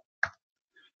scale.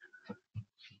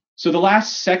 So the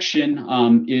last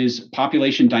section is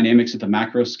population dynamics at the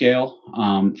macro scale,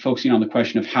 focusing on the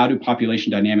question of how do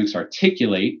population dynamics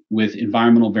articulate with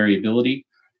environmental variability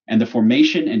and the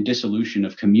formation and dissolution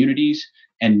of communities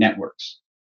and networks.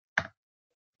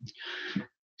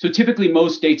 So typically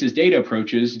most dates as data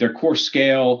approaches, they're coarse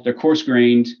scale, they're coarse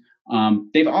grained.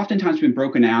 They've oftentimes been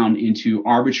broken down into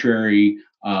arbitrary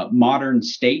modern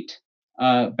state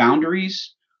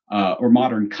boundaries or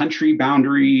modern country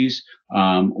boundaries,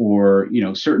 or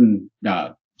certain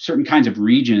kinds of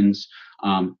regions.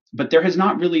 But there has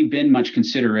not really been much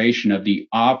consideration of the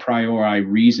a priori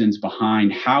reasons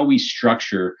behind how we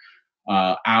structure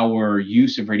our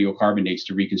use of radiocarbon dates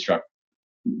to reconstruct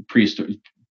prehistoric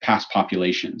past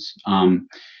populations.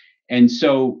 And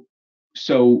so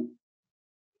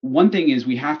one thing is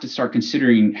we have to start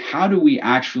considering, how do we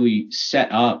actually set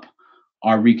up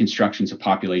our reconstructions of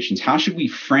populations? How should we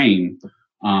frame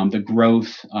the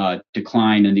growth,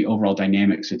 decline, and the overall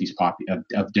dynamics of these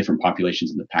of different populations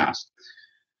in the past?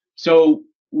 So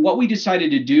what we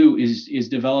decided to do is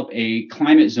develop a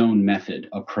climate zone method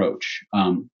approach,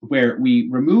 where we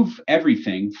remove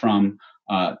everything from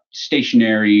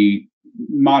stationary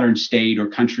modern state or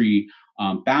country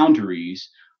boundaries,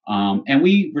 and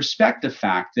we respect the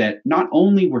fact that not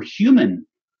only were human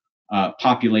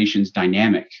populations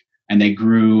dynamic, and they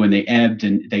grew and they ebbed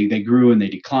and they grew and they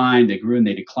declined, they grew and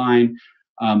they declined.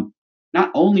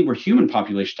 Not only were human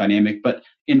population dynamic, but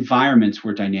environments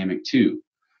were dynamic too.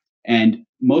 And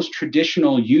most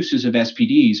traditional uses of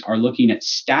SPDs are looking at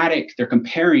static, they're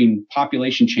comparing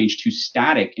population change to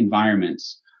static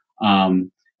environments,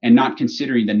 and not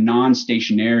considering the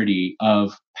non-stationarity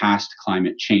of past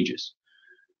climate changes.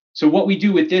 So what we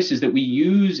do with this is that we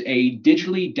use a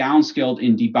digitally downscaled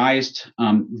and debiased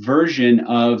version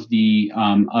of the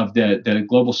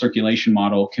global circulation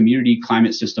model, community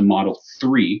climate system model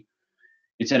 3.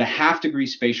 It's at a 0.5 degree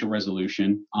spatial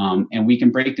resolution, and we can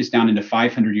break this down into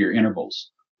 500-year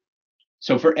intervals.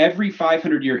 So for every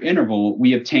 500-year interval,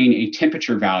 we obtain a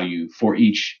temperature value for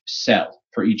each cell,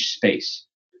 for each space.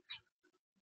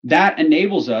 That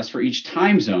enables us for each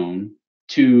time zone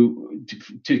to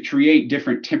create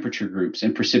different temperature groups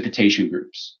and precipitation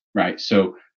groups, right?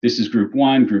 So this is group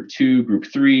 1, group 2, group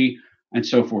 3, and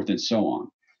so forth and so on.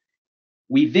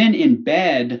 We then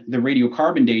embed the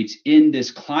radiocarbon dates in this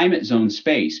climate zone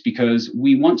space because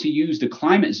we want to use the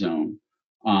climate zone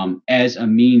as a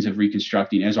means of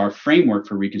reconstructing, as our framework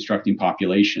for reconstructing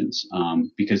populations,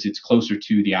 because it's closer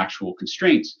to the actual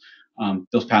constraints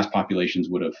those past populations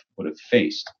would have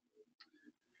faced.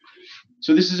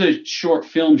 So this is a short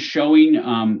film showing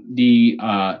the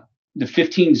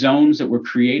 15 zones that were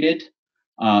created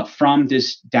from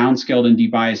this downscaled and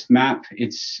debiased map.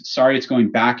 It's going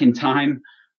back in time,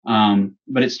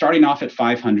 but it's starting off at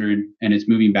 500 and it's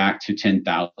moving back to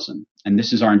 10,000. And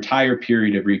this is our entire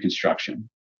period of reconstruction.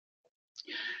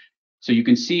 So you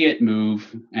can see it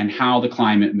move and how the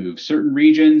climate moves. Certain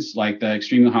regions, like the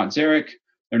extremely hot Xeric,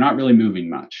 they're not really moving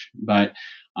much, but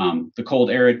the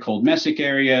cold arid, cold mesic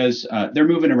areas, they're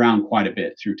moving around quite a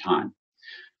bit through time.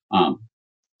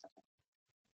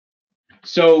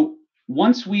 So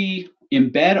once we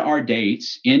embed our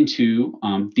dates into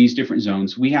these different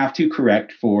zones, we have to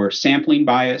correct for sampling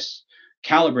bias,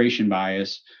 calibration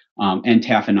bias, and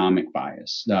taphonomic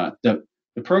bias.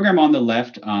 The program on the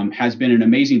left has been an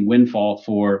amazing windfall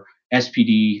for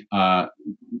SPD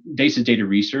data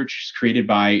research, created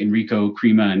by Enrico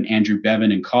Crema and Andrew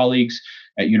Bevan and colleagues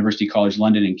at University College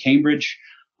London and Cambridge.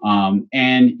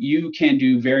 And you can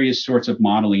do various sorts of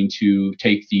modeling to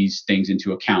take these things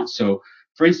into account. So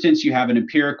for instance, you have an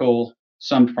empirical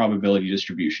summed probability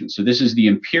distribution. So this is the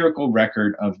empirical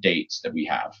record of dates that we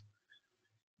have.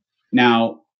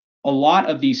 Now, a lot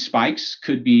of these spikes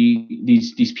could be,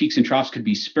 these peaks and troughs could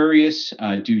be spurious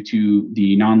due to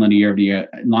the nonlinearity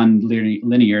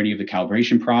of the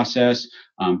calibration process,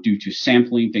 due to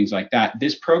sampling, things like that.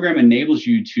 This program enables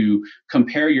you to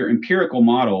compare your empirical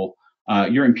model,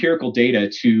 your empirical data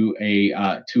to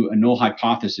a null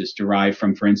hypothesis derived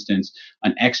from, for instance,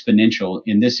 an exponential,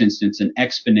 in this instance, an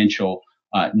exponential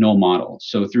null model.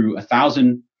 So through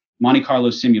 1,000 Monte Carlo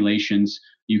simulations,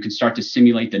 you can start to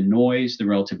simulate the noise, the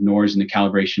relative noise in the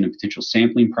calibration and potential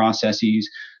sampling processes,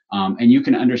 and you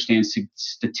can understand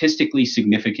statistically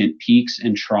significant peaks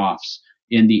and troughs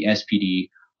in the SPD.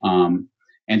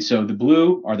 And so the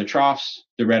blue are the troughs,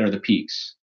 the red are the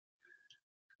peaks.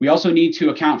 We also need to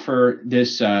account for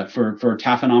this for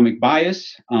taphonomic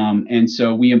bias, and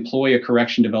so we employ a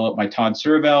correction developed by Todd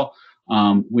Servel,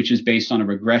 which is based on a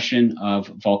regression of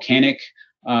volcanic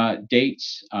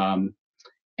dates,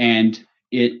 and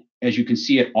it, as you can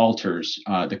see, it alters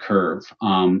the curve.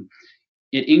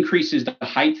 It increases the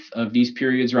height of these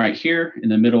periods right here in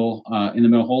the middle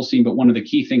Holocene. But one of the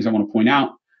key things I want to point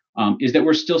out is that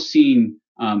we're still seeing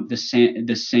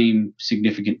the same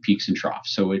significant peaks and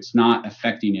troughs. So it's not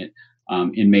affecting it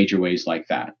in major ways like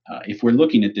that, if we're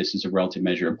looking at this as a relative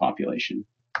measure of population.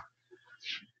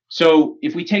 So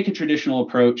if we take a traditional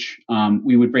approach,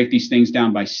 we would break these things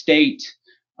down by state.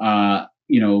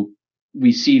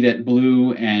 We see that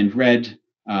blue and red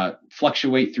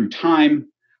fluctuate through time.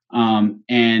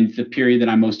 And the period that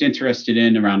I'm most interested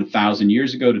in, around 1,000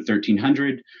 years ago to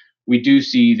 1300, we do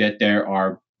see that there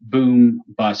are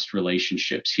boom-bust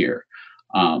relationships here.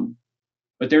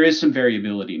 But there is some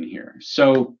variability in here.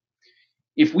 So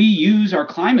if we use our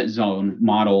climate zone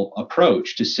model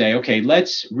approach to say, okay,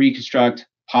 let's reconstruct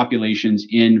populations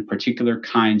in particular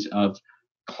kinds of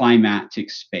climatic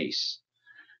space.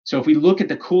 So if we look at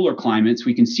the cooler climates,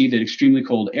 we can see that extremely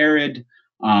cold, arid,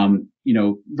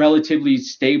 relatively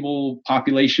stable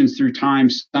populations through time,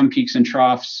 some peaks and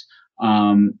troughs,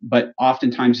 but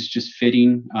oftentimes it's just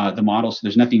fitting the model, so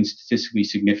there's nothing statistically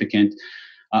significant.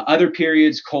 Other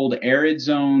periods, cold, arid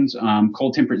zones,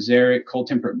 cold temperate xeric, cold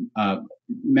temperate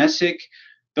mesic,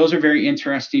 those are very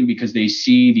interesting because they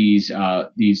see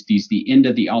the end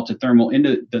of the altithermal,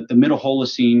 into the middle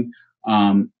Holocene,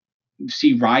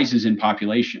 see rises in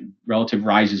population, relative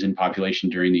rises in population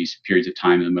during these periods of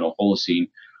time in the middle Holocene.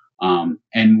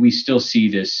 And we still see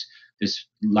this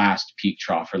last peak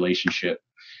trough relationship.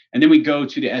 And then we go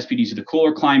to the SPDs of the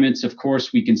cooler climates. Of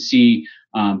course, we can see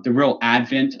the real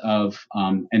advent of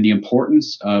and the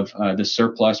importance of the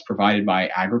surplus provided by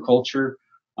agriculture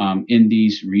in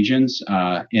these regions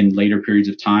in later periods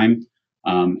of time.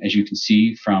 As you can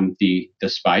see from the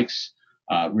spikes,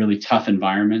 really tough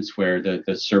environments where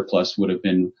the surplus would have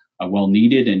been well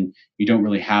needed, and you don't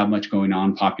really have much going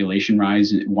on population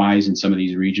wise in some of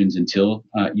these regions until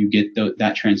you get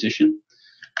that transition.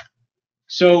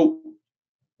 So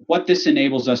what this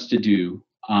enables us to do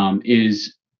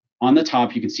is, on the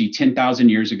top, you can see 10,000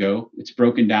 years ago. It's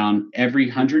broken down every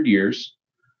 100 years,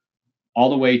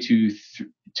 all the way to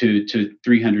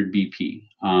 300 BP.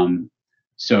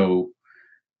 So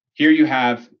here you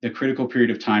have the critical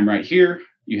period of time right here.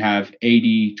 You have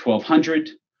AD 1200,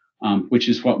 which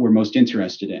is what we're most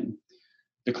interested in.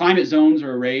 The climate zones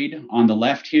are arrayed on the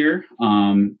left here: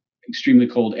 extremely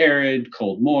cold, arid,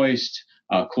 cold, moist,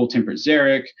 cool temperate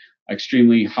xeric,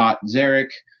 extremely hot xeric,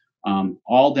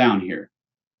 all down here.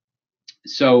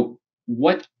 So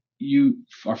what you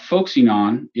are focusing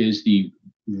on is the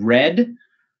red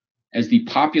as the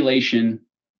population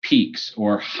peaks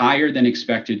or higher than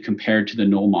expected compared to the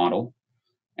null model,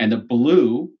 and the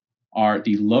blue are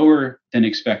the lower than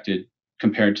expected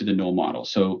compared to the null model.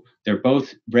 So they're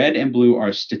both, red and blue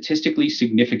are statistically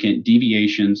significant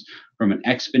deviations from an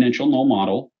exponential null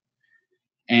model.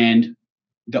 And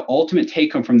the ultimate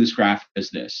take home from this graph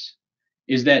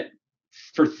is that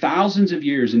for thousands of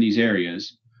years in these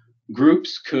areas,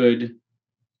 groups could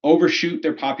overshoot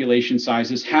their population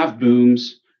sizes, have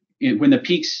booms. When the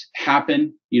peaks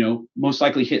happen, most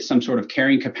likely hit some sort of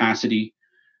carrying capacity.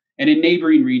 And in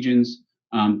neighboring regions,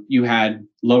 you had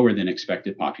lower than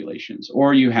expected populations,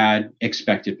 or you had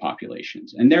expected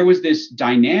populations. And there was this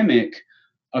dynamic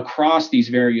across these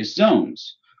various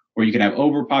zones where you could have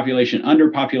overpopulation,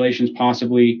 underpopulations,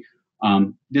 possibly,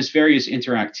 this various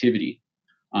interactivity.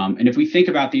 And if we think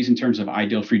about these in terms of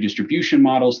ideal free distribution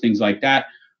models, things like that,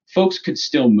 folks could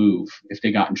still move if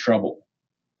they got in trouble.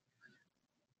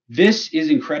 This is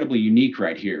incredibly unique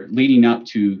right here, leading up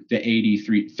to the AD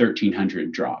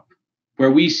 1300 drop,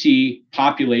 where we see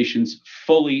populations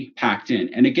fully packed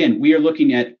in. And again, we are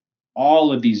looking at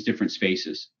all of these different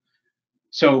spaces.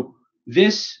 So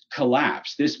this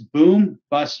collapse, this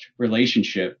boom-bust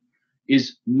relationship,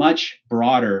 is much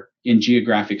broader in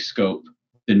geographic scope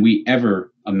than we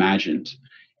ever imagined.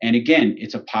 And again,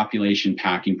 it's a population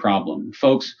packing problem.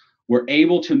 Folks were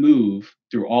able to move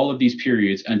through all of these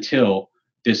periods until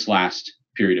this last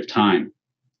period of time.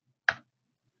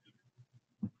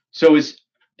 So as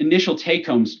initial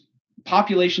take-homes,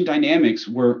 population dynamics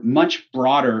were much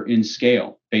broader in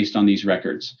scale based on these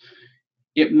records.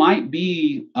 It might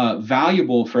be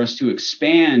valuable for us to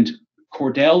expand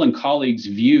Cordell and colleagues'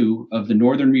 view of the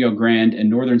Northern Rio Grande and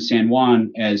Northern San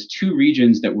Juan as two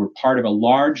regions that were part of a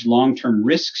large long-term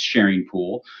risk-sharing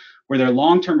pool, where their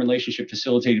long-term relationship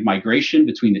facilitated migration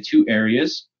between the two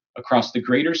areas across the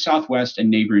greater Southwest and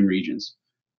neighboring regions.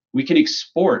 We can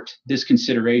export this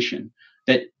consideration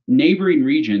that neighboring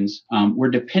regions were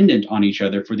dependent on each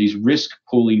other for these risk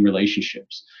pooling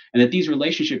relationships, and that these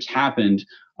relationships happened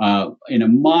in a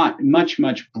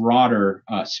much broader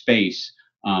space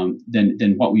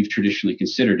than what we've traditionally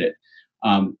considered it.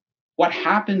 what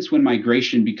happens when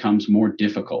migration becomes more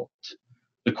difficult?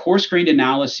 The coarse-grained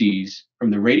analyses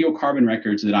from the radiocarbon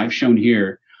records that I've shown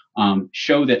here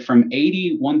show that from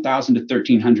 81,000 to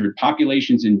 1,300,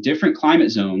 populations in different climate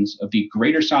zones of the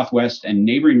greater Southwest and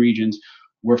neighboring regions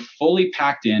were fully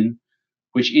packed in,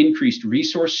 which increased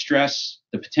resource stress,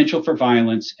 the potential for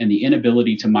violence, and the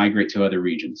inability to migrate to other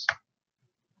regions.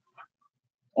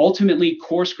 Ultimately,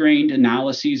 coarse-grained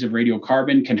analyses of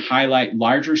radiocarbon can highlight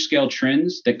larger scale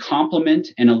trends that complement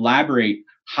and elaborate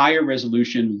higher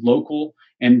resolution local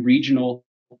and regional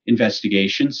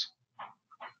investigations.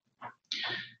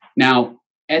 Now,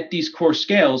 at these core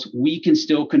scales, we can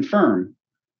still confirm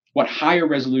what higher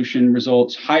resolution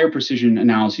results, higher precision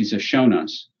analyses have shown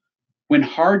us. When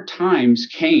hard times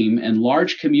came and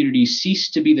large communities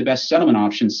ceased to be the best settlement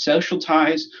options, social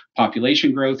ties,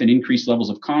 population growth, and increased levels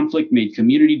of conflict made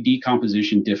community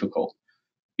decomposition difficult.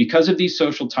 Because of these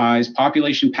social ties,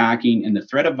 population packing, and the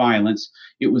threat of violence,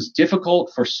 it was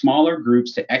difficult for smaller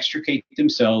groups to extricate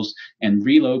themselves and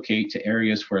relocate to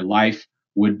areas where life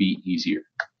would be easier.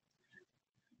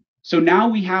 So now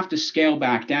we have to scale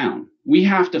back down. We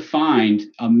have to find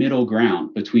a middle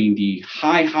ground between the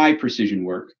high precision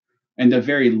work and the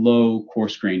very low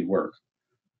coarse-grained work.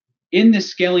 In this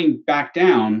scaling back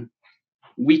down,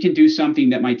 we can do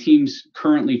something that my team's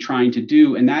currently trying to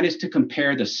do, and that is to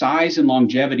compare the size and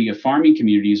longevity of farming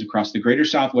communities across the greater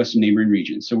Southwest and neighboring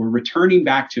regions. So we're returning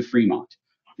back to Fremont,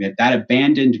 that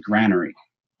abandoned granary.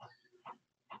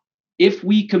 If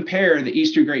we compare the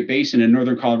Eastern Great Basin and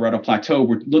Northern Colorado Plateau,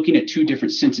 we're looking at two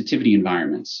different sensitivity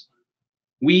environments.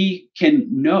 We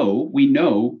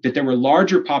know that there were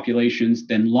larger populations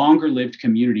than longer-lived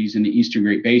communities in the Eastern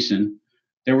Great Basin.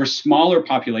 There were smaller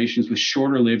populations with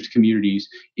shorter-lived communities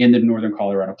in the Northern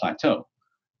Colorado Plateau.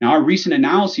 Now, our recent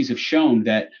analyses have shown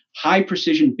that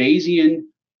high-precision Bayesian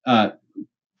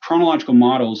chronological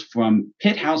models from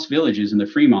pit house villages in the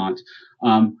Fremont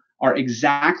are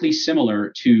exactly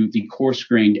similar to the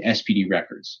coarse-grained SPD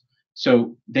records.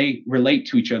 So they relate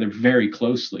to each other very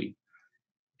closely.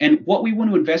 And what we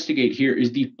want to investigate here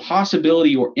is the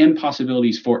possibility or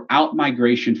impossibilities for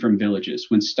outmigration from villages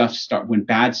when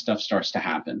bad stuff starts to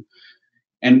happen.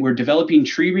 And we're developing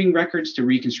tree ring records to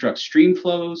reconstruct stream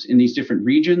flows in these different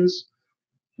regions.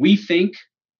 We think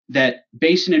that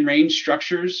basin and range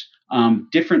structures,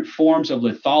 different forms of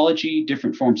lithology,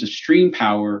 different forms of stream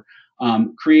power,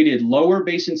 created lower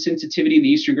basin sensitivity in the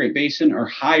Eastern Great Basin or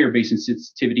higher basin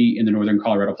sensitivity in the Northern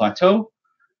Colorado Plateau,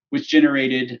 which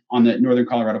generated on the Northern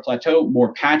Colorado Plateau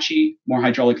more patchy, more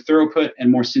hydraulic throughput, and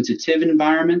more sensitive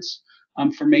environments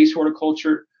for maize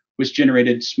horticulture, which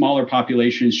generated smaller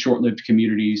populations, short-lived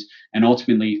communities, and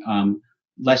ultimately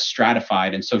less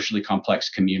stratified and socially complex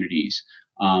communities.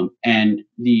 And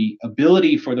the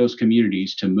ability for those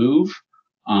communities to move,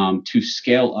 to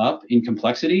scale up in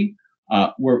complexity,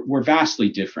 were vastly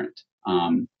different.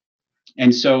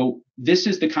 And so this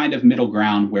is the kind of middle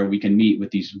ground where we can meet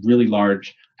with these really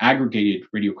large aggregated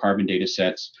radiocarbon data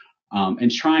sets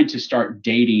and trying to start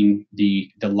dating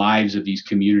the lives of these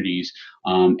communities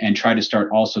and try to start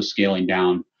also scaling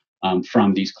down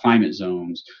from these climate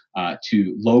zones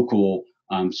to local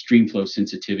stream flow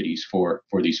sensitivities for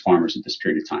these farmers at this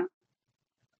period of time.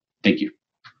 Thank you.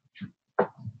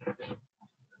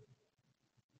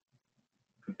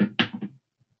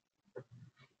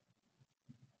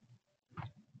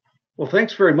 Well,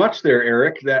 thanks very much there,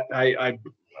 Eric.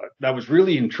 That was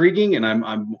really intriguing, and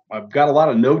I've got a lot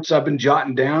of notes I've been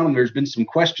jotting down, and there's been some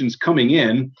questions coming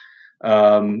in.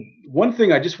 One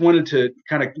thing I just wanted to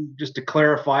kind of just to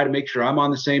clarify to make sure I'm on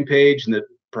the same page and that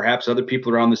perhaps other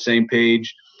people are on the same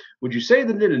page. Would you say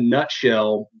that in a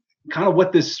nutshell, kind of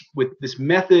what this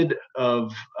method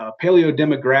of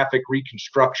paleodemographic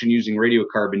reconstruction using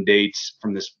radiocarbon dates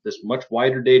from this much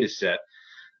wider data set,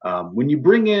 when you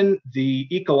bring in the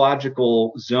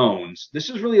ecological zones, this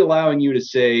is really allowing you to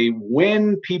say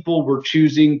when people were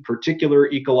choosing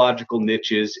particular ecological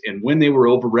niches and when they were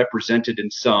overrepresented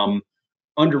in some,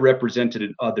 underrepresented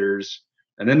in others.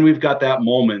 And then we've got that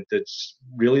moment that's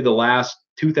really the last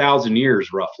 2,000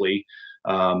 years roughly,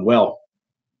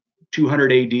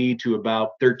 200 AD to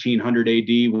about 1300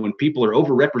 AD, when people are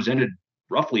overrepresented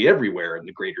roughly everywhere in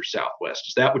the greater Southwest.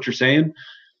 Is that what you're saying?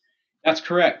 That's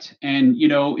correct. And,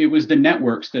 it was the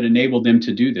networks that enabled them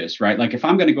to do this, right? Like if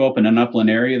I'm going to go up in an upland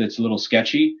area that's a little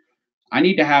sketchy, I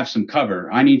need to have some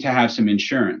cover. I need to have some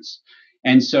insurance.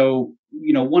 And so,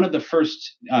 one of the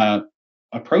first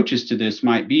approaches to this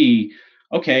might be,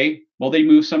 okay, well, they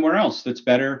move somewhere else that's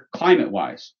better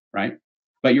climate-wise, right?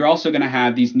 But you're also going to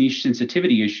have these niche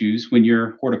sensitivity issues when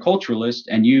you're horticulturalist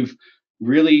and you've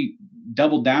really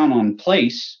doubled down on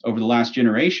place over the last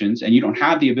generations, and you don't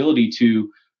have the ability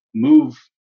to move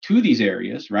to these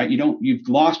areas, right? You've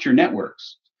lost your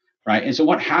networks, right? And so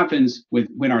what happens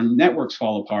when our networks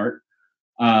fall apart,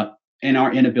 and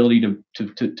our inability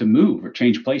to move or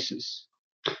change places?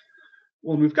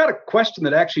 Well, we've got a question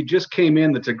that actually just came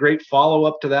in that's a great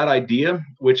follow-up to that idea,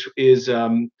 which is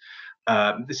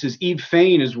this is Eve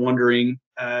Fain is wondering,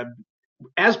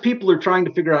 as people are trying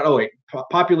to figure out, oh wait,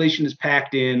 population is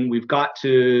packed in, we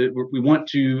want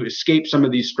to escape some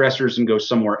of these stressors and go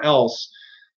somewhere else,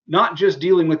 not just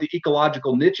dealing with the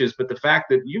ecological niches, but the fact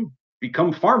that you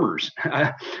become farmers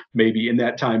maybe in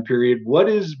that time period. What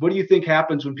do you think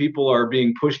happens when people are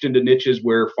being pushed into niches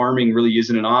where farming really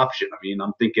isn't an option? I mean,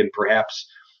 I'm thinking perhaps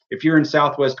if you're in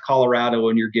Southwest Colorado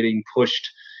and you're getting pushed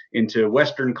into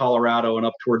Western Colorado and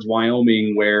up towards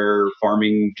Wyoming, where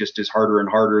farming just is harder and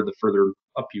harder the further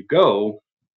up you go,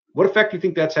 what effect do you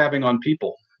think that's having on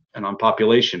people and on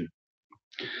population?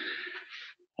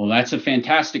 Well, that's a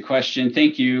fantastic question.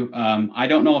 Thank you. I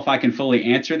don't know if I can fully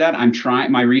answer that. I'm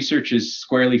trying. My research is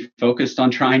squarely focused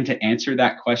on trying to answer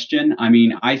that question. I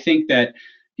mean, I think that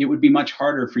it would be much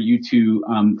harder for you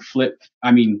to flip.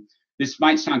 I mean, this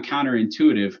might sound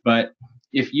counterintuitive, but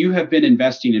if you have been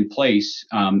investing in place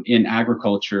in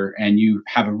agriculture and you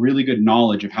have a really good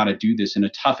knowledge of how to do this in a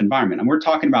tough environment, and we're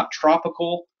talking about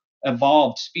tropical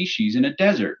evolved species in a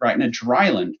desert, right, in a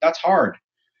dryland, that's hard.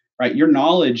 Right, your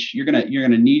knowledge, you're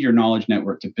gonna need your knowledge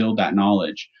network to build that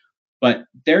knowledge. But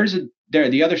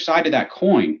the other side of that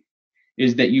coin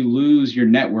is that you lose your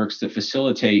networks that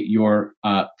facilitate your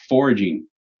foraging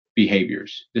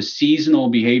behaviors, the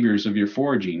seasonal behaviors of your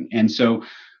foraging. And so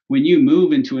when you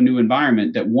move into a new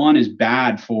environment that, one, is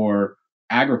bad for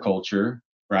agriculture,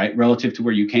 right, relative to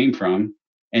where you came from,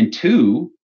 and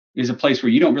two, is a place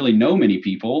where you don't really know many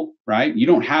people, right? You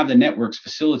don't have the networks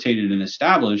facilitated and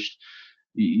established,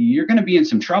 you're going to be in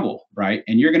some trouble, right?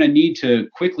 And you're going to need to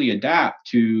quickly adapt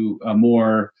to a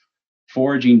more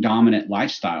foraging dominant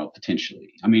lifestyle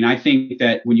potentially. I mean, I think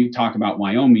that when you talk about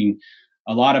Wyoming,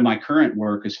 a lot of my current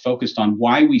work is focused on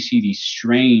why we see these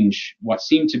strange, what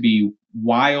seem to be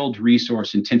wild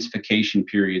resource intensification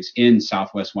periods in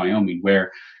Southwest Wyoming,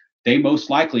 where they most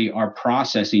likely are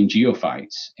processing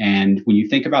geophytes. And when you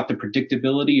think about the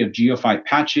predictability of geophyte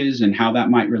patches and how that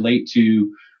might relate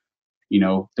to, you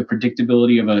know, the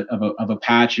predictability of a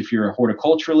patch if you're a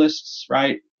horticulturalist,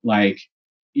 right? Like,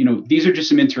 you know, these are just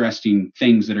some interesting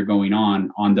things that are going on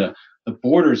the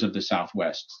borders of the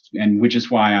Southwest, and which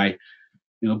is why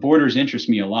borders interest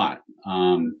me a lot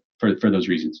for those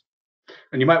reasons.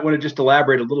 And you might want to just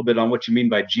elaborate a little bit on what you mean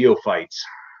by geophytes.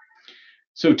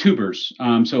 So tubers,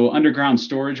 so underground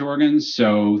storage organs.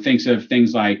 So think of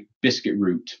things like biscuit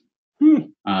root,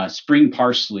 spring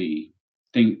parsley,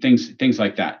 things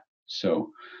like that.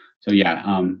 So yeah,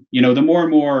 the more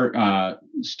and more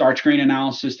starch grain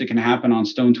analysis that can happen on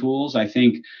stone tools, I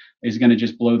think is going to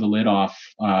just blow the lid off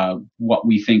what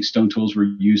we think stone tools were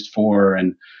used for,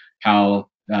 and how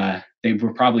they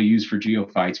were probably used for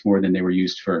geophytes more than they were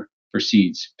used for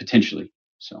seeds potentially.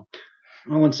 So.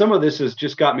 Well, and some of this has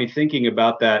just got me thinking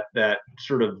about that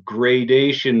sort of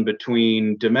gradation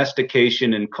between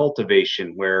domestication and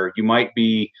cultivation, where you might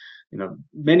be,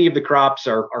 many of the crops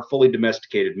are fully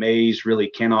domesticated. Maize really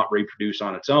cannot reproduce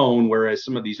on its own, whereas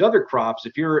some of these other crops,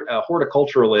 if you're a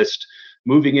horticulturalist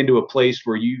moving into a place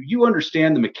where you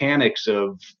understand the mechanics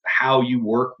of how you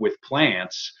work with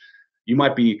plants, you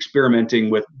might be experimenting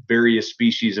with various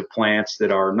species of plants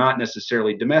that are not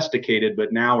necessarily domesticated,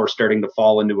 but now are starting to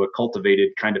fall into a cultivated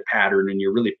kind of pattern. And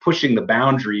you're really pushing the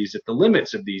boundaries at the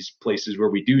limits of these places where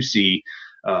we do see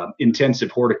intensive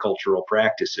horticultural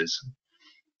practices.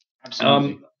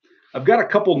 Absolutely. I've got a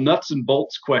couple nuts and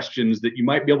bolts questions that you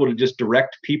might be able to just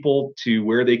direct people to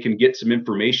where they can get some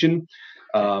information.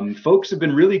 Folks have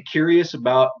been really curious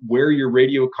about where your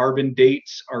radiocarbon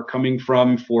dates are coming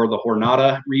from for the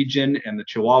Jornada region and the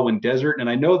Chihuahuan Desert. And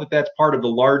I know that that's part of the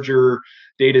larger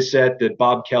data set that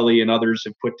Bob Kelly and others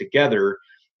have put together.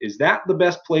 Is that the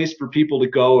best place for people to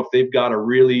go if they've got a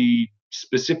really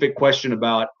specific question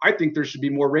about, I think there should be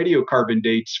more radiocarbon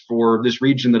dates for this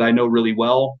region that I know really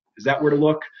well? Is that where to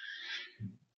look?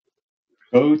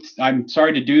 Both. I'm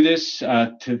sorry to do this,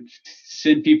 to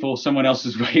send people someone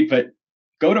else's way, but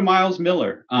go to Miles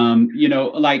Miller.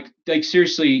 Like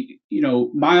seriously,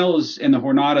 Miles and the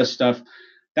Jornada stuff,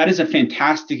 that is a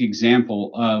fantastic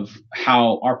example of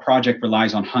how our project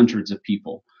relies on hundreds of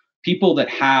people that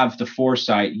have the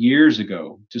foresight years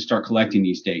ago to start collecting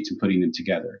these dates and putting them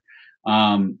together.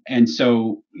 And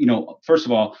so, first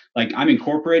of all, like I'm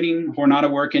incorporating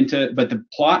Jornada work but the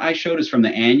plot I showed is from the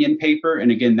Anion paper.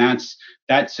 And again, that's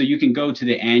so you can go to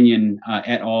the Anion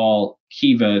et al.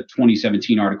 Kiva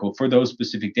 2017 article for those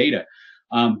specific data.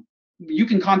 You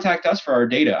can contact us for our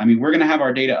data. I mean, we're going to have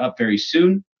our data up very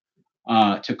soon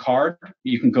to CARD.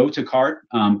 You can go to CARD.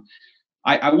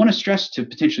 I want to stress to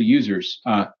potential users,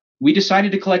 we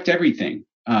decided to collect everything.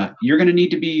 You're going to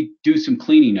need to do some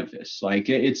cleaning of this. Like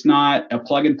it's not a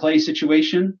plug and play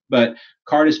situation, but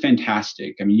CARD is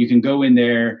fantastic. I mean, you can go in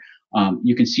there,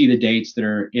 you can see the dates that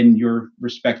are in your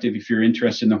respective, if you're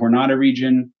interested in the Jornada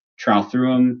region, trowel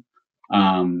through them.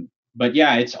 But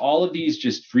yeah, it's all of these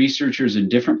just researchers in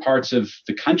different parts of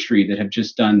the country that have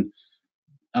just done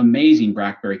amazing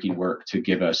backbreaking work to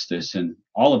give us this. And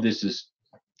all of this is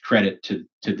credit to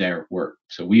their work.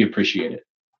 So we appreciate it.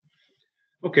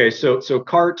 Okay, so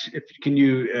CART, can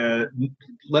you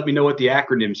let me know what the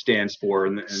acronym stands for?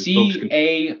 And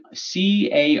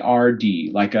CARD,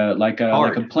 like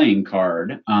a playing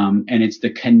card, and it's the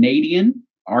Canadian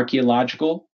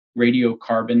Archaeological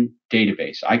Radiocarbon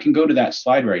Database. I can go to that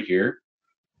slide right here.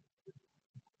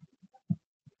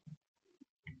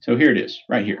 So here it is,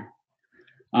 right here.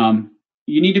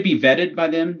 You need to be vetted by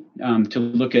them to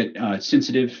look at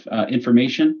sensitive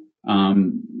information.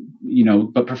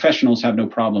 But professionals have no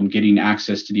problem getting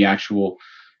access to the actual,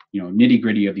 nitty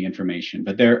gritty of the information.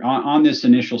 But they're on this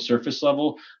initial surface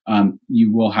level,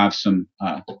 you will have some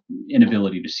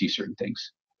inability to see certain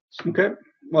things. Okay.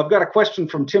 Well, I've got a question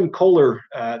from Tim Kohler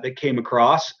that came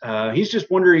across. He's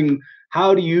just wondering,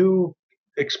 how do you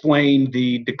explain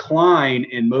the decline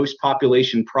in most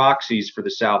population proxies for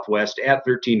the Southwest at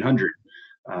 1300?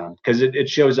 Because it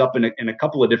shows up in a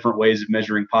couple of different ways of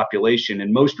measuring population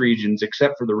in most regions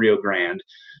except for the Rio Grande.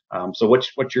 So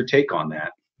what's your take on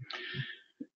that?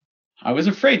 I was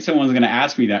afraid someone was going to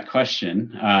ask me that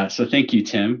question. So thank you,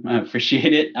 Tim. I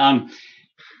appreciate it.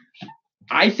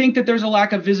 I think that there's a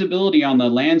lack of visibility on the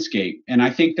landscape. And I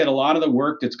think that a lot of the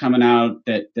work that's coming out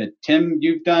that Tim,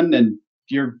 you've done, and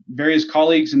your various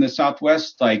colleagues in the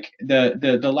Southwest, like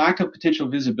the lack of potential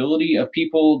visibility of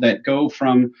people that go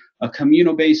from a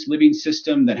communal-based living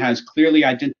system that has clearly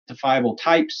identifiable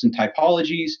types and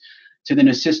typologies to then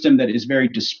a system that is very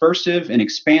dispersive and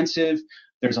expansive.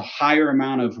 There's a higher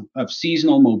amount of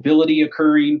seasonal mobility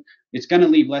occurring. It's going to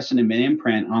leave less of an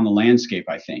imprint on the landscape,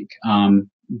 I think.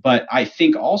 But I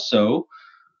think also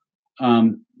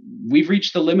we've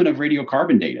reached the limit of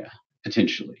radiocarbon data,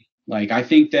 potentially. Like, I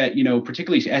think that,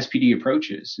 particularly SPD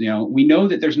approaches, we know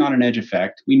that there's not an edge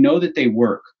effect. We know that they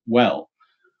work well.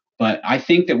 But I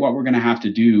think that what we're going to have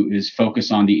to do is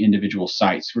focus on the individual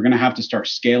sites. We're going to have to start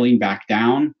scaling back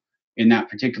down in that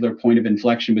particular point of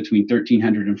inflection between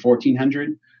 1300 and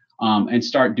 1400, and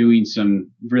start doing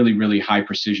some really, really high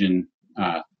precision,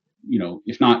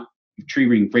 if not tree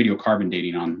ring radiocarbon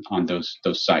dating on those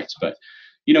sites. But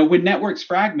when networks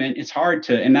fragment, it's hard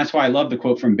to, and that's why I love the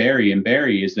quote from Barry. And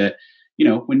Barry is that,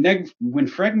 when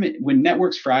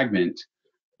networks fragment,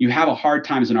 you have a hard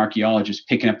time as an archaeologist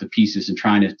picking up the pieces and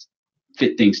trying to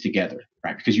fit things together,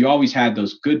 right? Because you always had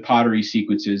those good pottery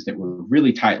sequences that were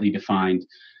really tightly defined,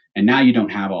 and now you don't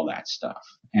have all that stuff.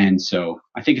 And so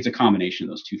I think it's a combination of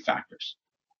those two factors.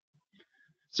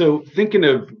 So thinking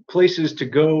of places to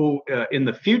go in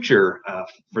the future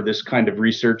for this kind of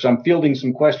research, I'm fielding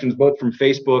some questions both from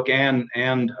Facebook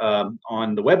and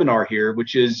on the webinar here,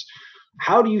 which is,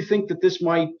 how do you think that this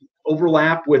might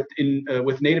overlap with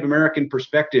Native American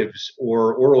perspectives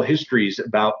or oral histories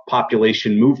about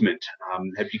population movement?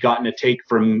 Have you gotten a take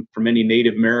from any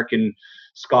Native American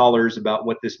scholars about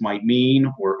what this might mean,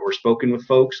 or spoken with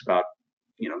folks about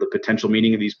the potential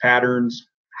meaning of these patterns,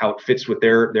 how it fits with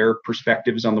their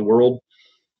perspectives on the world?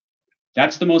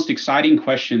 That's the most exciting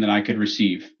question that I could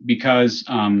receive, because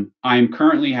I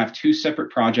currently have two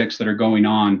separate projects that are going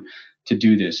on to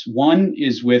do this. One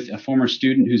is with a former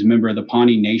student who's a member of the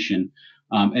Pawnee Nation.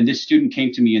 And this student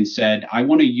came to me and said, I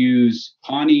want to use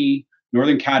Pawnee,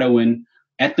 Northern Caddoan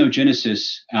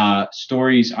ethnogenesis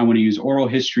stories. I want to use oral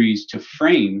histories to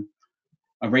frame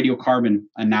a radiocarbon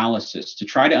analysis to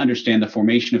try to understand the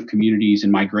formation of communities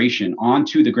and migration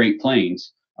onto the Great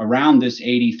Plains around this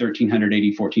 1300,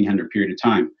 1400 period of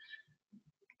time.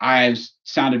 I've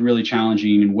sounded really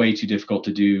challenging and way too difficult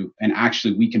to do. And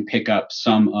actually, we can pick up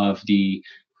some of the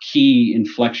key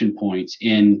inflection points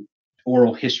in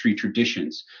oral history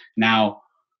traditions. Now,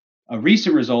 a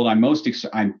recent result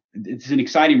it's an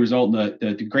exciting result.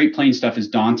 The Great Plains stuff is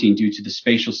daunting due to the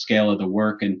spatial scale of the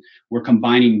work. And we're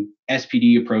combining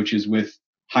SPD approaches with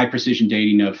high precision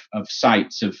dating of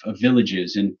sites, of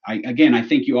villages. And I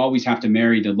think you always have to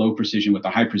marry the low precision with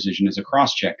the high precision as a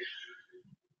cross check.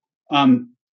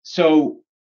 So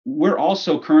we're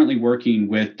also currently working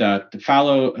with the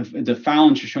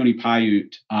Fallon Shoshone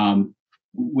Paiute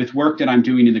with work that I'm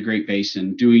doing in the Great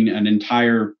Basin, doing an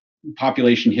entire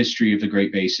population history of the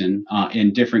Great Basin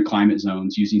in different climate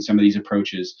zones using some of these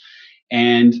approaches.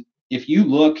 And if you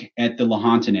look at the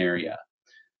Lahontan area,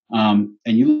 and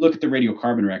you look at the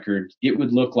radiocarbon record, it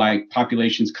would look like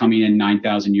populations coming in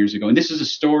 9,000 years ago. And this is a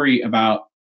story about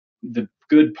the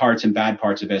good parts and bad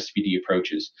parts of SPD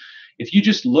approaches. If you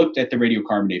just looked at the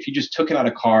radiocarbon data, if you just took it out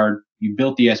a card, you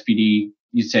built the SPD,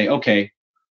 you'd say, okay,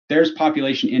 there's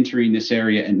population entering this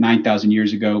area at 9,000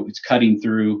 years ago. It's cutting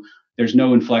through. There's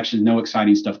no inflection, no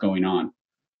exciting stuff going on.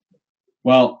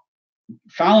 Well,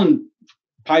 Fallon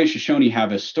Paiute Shoshone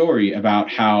have a story about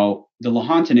how the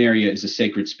Lahontan area is a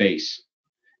sacred space,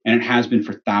 and it has been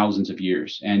for thousands of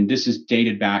years. And this is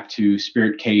dated back to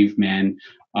Spirit Caveman,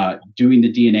 doing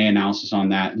the DNA analysis on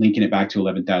that, linking it back to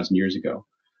 11,000 years ago.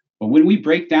 But when we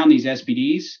break down these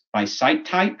SPDs by site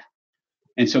type,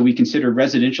 and so we consider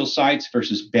residential sites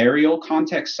versus burial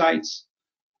context sites,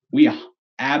 we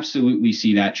absolutely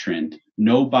see that trend.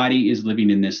 Nobody is living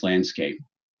in this landscape.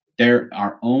 They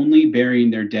are only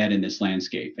burying their dead in this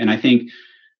landscape. And I think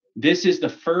this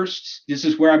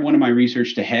is where I wanted my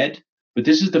research to head, but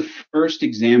this is the first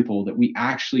example that we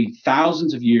actually,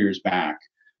 thousands of years back,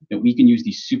 that we can use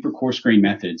these super coarse grain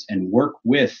methods and work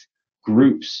with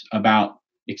groups about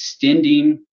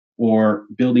extending or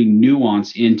building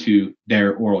nuance into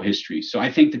their oral history. So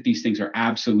I think that these things are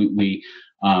absolutely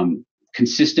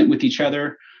consistent with each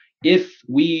other if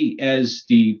we, as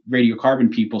the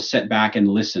radiocarbon people, sit back and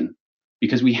listen,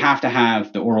 because we have to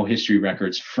have the oral history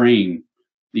records frame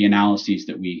the analyses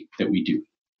that we do.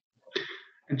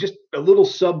 And just a little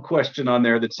sub question on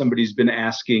there that somebody's been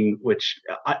asking, which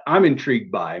I'm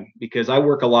intrigued by, because I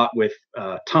work a lot with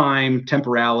time,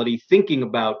 temporality, thinking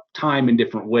about time in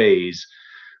different ways.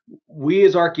 We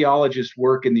as archaeologists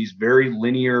work in these very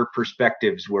linear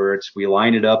perspectives where we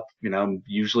line it up,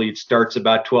 usually it starts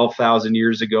about 12,000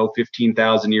 years ago,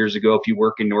 15,000 years ago, if you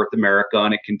work in North America,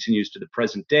 and it continues to the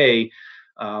present day.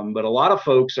 But a lot of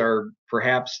folks are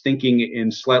perhaps thinking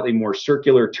in slightly more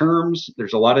circular terms.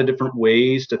 There's a lot of different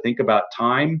ways to think about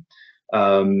time.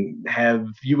 Have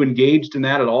you engaged in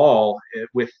that at all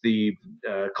with the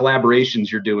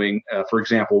collaborations you're doing, for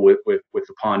example, with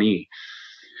the Pawnee?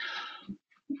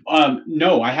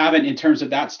 No, I haven't in terms of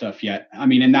that stuff yet. I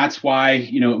mean, and that's why,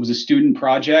 it was a student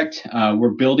project. We're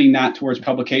building that towards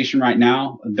publication right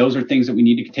now. Those are things that we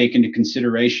need to take into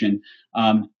consideration.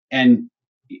 And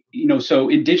so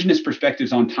indigenous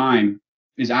perspectives on time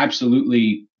is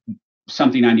absolutely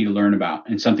something I need to learn about,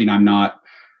 and something I'm not,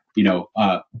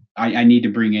 I need to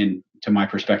bring in to my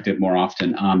perspective more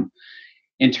often.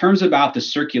 In terms about the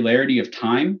circularity of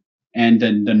time and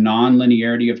the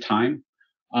non-linearity of time,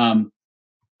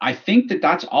 I think that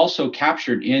that's also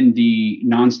captured in the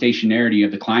non-stationarity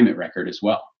of the climate record as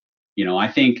well. I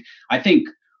think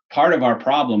part of our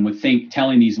problem with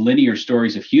telling these linear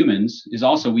stories of humans is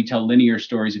also we tell linear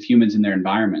stories of humans in their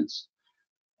environments.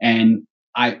 And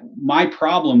my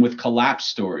problem with collapse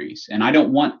stories, and I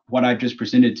don't want what I've just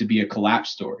presented to be a collapse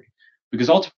story, because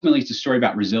ultimately it's a story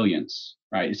about resilience,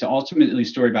 right? It's ultimately a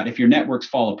story about if your networks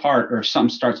fall apart or if something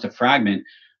starts to fragment,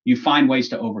 you find ways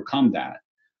to overcome that.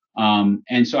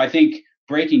 And so I think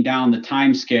breaking down the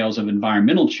time scales of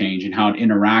environmental change and how it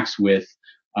interacts with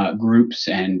groups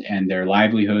and their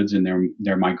livelihoods and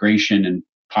their migration and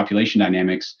population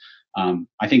dynamics,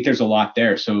 I think there's a lot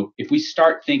there. So if we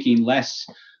start thinking less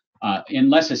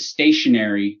a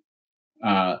stationary,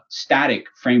 static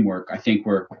framework, I think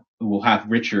we'll have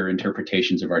richer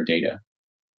interpretations of our data.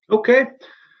 Okay.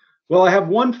 Well, I have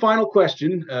one final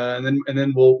question, and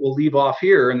then we'll leave off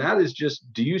here, and that is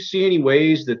just: do you see any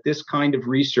ways that this kind of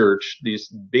research, this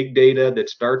big data that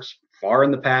starts far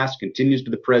in the past, continues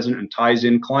to the present, and ties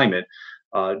in climate,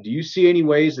 do you see any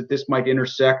ways that this might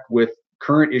intersect with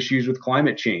current issues with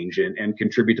climate change and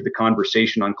contribute to the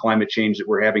conversation on climate change that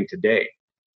we're having today?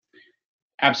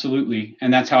 Absolutely,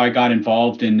 and that's how I got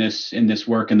involved in this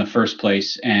work in the first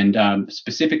place, and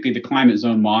specifically the climate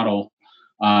zone model.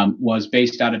 Was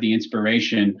based out of the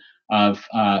inspiration of,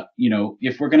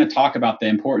 if we're going to talk about the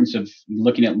importance of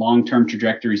looking at long-term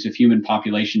trajectories of human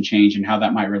population change and how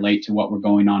that might relate to what we're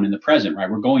going on in the present, right?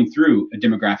 We're going through a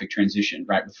demographic transition,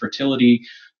 right? With fertility,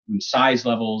 and size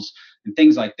levels, and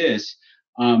things like this.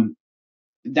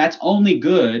 That's only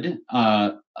good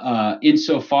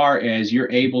insofar as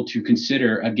you're able to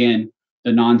consider, again,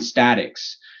 the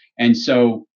non-statics. And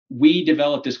so we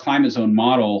developed this climate zone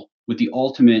model with the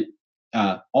ultimate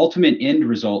ultimate end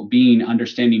result being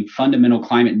understanding fundamental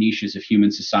climate niches of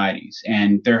human societies.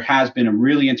 And there has been a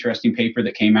really interesting paper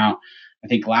that came out, I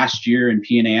think, last year in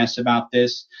PNAS about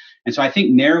this. And so I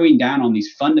think narrowing down on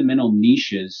these fundamental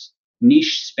niches,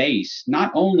 niche space,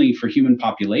 not only for human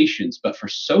populations, but for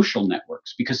social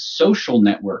networks, because social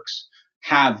networks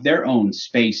have their own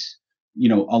space,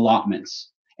 allotments.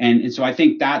 And so I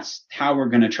think that's how we're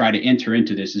going to try to enter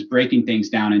into this, is breaking things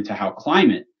down into how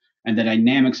climate and the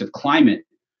dynamics of climate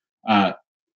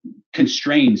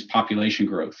constrains population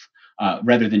growth,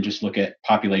 rather than just look at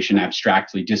population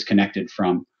abstractly disconnected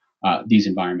from these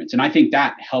environments. And I think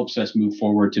that helps us move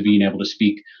forward to being able to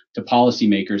speak to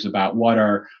policymakers about what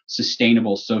are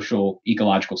sustainable social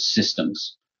ecological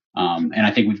systems. And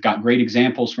I think we've got great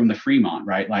examples from the Fremont,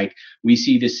 right? Like we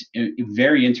see this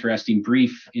very interesting,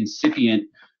 brief, incipient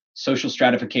social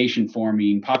stratification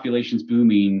forming, populations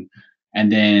booming,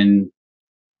 and then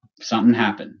something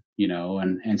happened,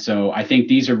 and so I think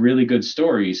these are really good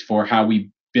stories for how we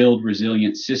build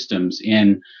resilient systems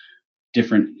in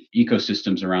different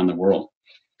ecosystems around the world.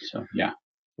 So, yeah.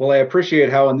 Well, I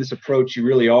appreciate how in this approach you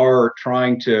really are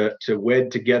trying to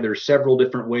wed together several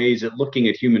different ways at looking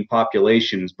at human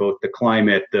populations, both the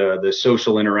climate, the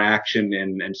social interaction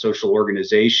and social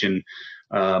organization,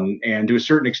 and to a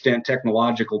certain extent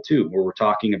technological too, where we're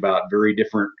talking about very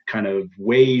different kind of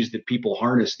ways that people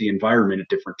harness the environment at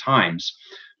different times.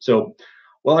 So,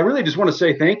 well, I really just want to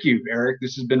say thank you, Erick.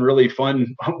 This has been really fun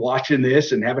watching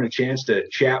this and having a chance to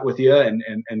chat with you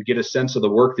and get a sense of the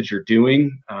work that you're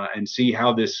doing, and see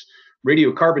how this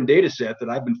radiocarbon data set that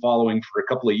I've been following for a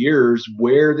couple of years,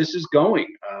 where this is going.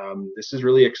 This is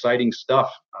really exciting stuff.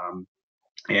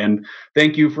 And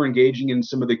thank you for engaging in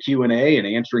some of the Q&A and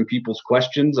answering people's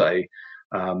questions.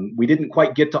 We didn't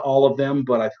quite get to all of them,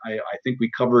 but I think we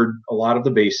covered a lot of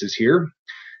the bases here.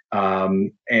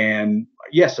 And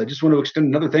yes, I just want to extend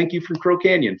another thank you from Crow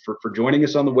Canyon for joining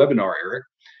us on the webinar, Erick.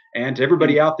 And to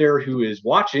everybody out there who is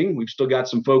watching, we've still got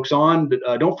some folks on, but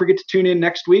don't forget to tune in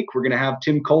next week. We're going to have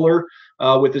Tim Kohler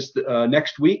with us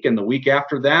next week, and the week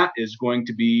after that is going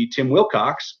to be Tim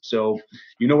Wilcox. So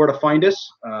you know where to find us,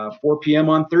 4 p.m.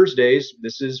 on Thursdays.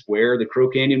 This is where the Crow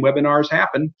Canyon webinars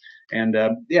happen. And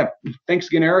yeah, thanks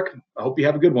again, Erick. I hope you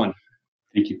have a good one.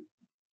 Thank you.